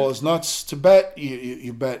 Baseball is nuts to bet.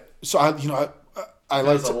 You bet. So I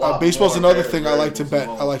like to, baseball's another thing I like to bet.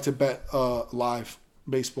 I like to bet live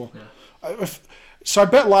baseball. Yeah. So I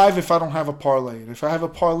bet live if I don't have a parlay. And if I have a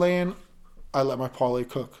parlay in, I let my parlay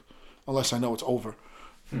cook, unless I know it's over.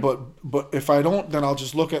 But if I don't, then I'll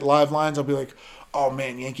just look at live lines. I'll be like, oh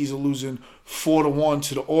man, Yankees are losing 4-1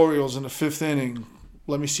 to the Orioles in the 5th inning.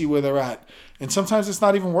 Let me see where they're at. And sometimes it's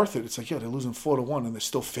not even worth it. It's like, they're losing 4-1 and they're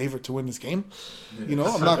still favored to win this game. You know,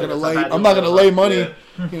 I'm not gonna lay money.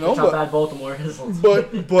 Yeah. You know, but bad Baltimore is.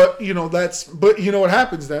 but you know you know what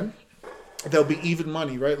happens then? There'll be even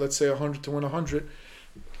money, right? Let's say 100 to win 100.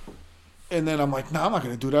 And then I'm like, no, I'm not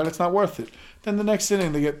going to do that. It's not worth it. Then the next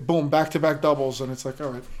inning, they get, boom, back-to-back doubles. And it's like,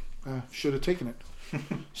 all right, should have taken it.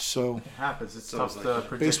 So It happens. It's So tough it's to like-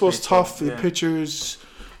 predict. baseball's baseball. tough. The Yeah. pitchers,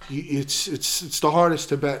 it's the hardest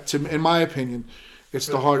to bet. In my opinion, it's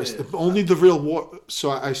the hardest. Yeah. Only the real war.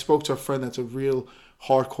 So I spoke to a friend that's a real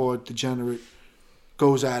hardcore degenerate,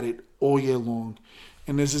 goes at it all year long,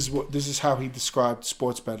 and this is how he described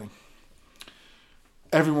sports betting.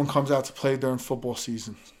 Everyone comes out to play during football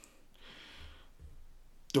season.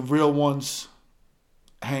 The real ones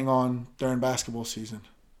hang on during basketball season.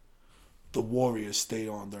 The Warriors stay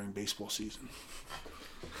on during baseball season.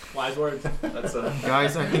 Wise words. That's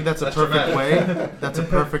Guys, I think that's a That's perfect dramatic. way. That's a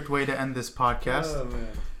perfect way to end this podcast. Oh, man.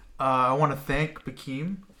 I want to thank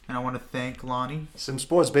Bakeem and I want to thank Lonnie. Sim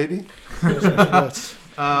Sports, baby. Let's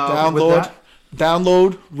With that,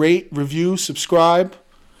 download, rate, review, subscribe,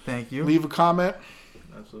 thank you. leave a comment.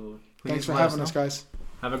 absolutely. Please Thanks for let having know. us, guys.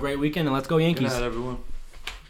 Have a great weekend and let's go Good Yankees. night, everyone.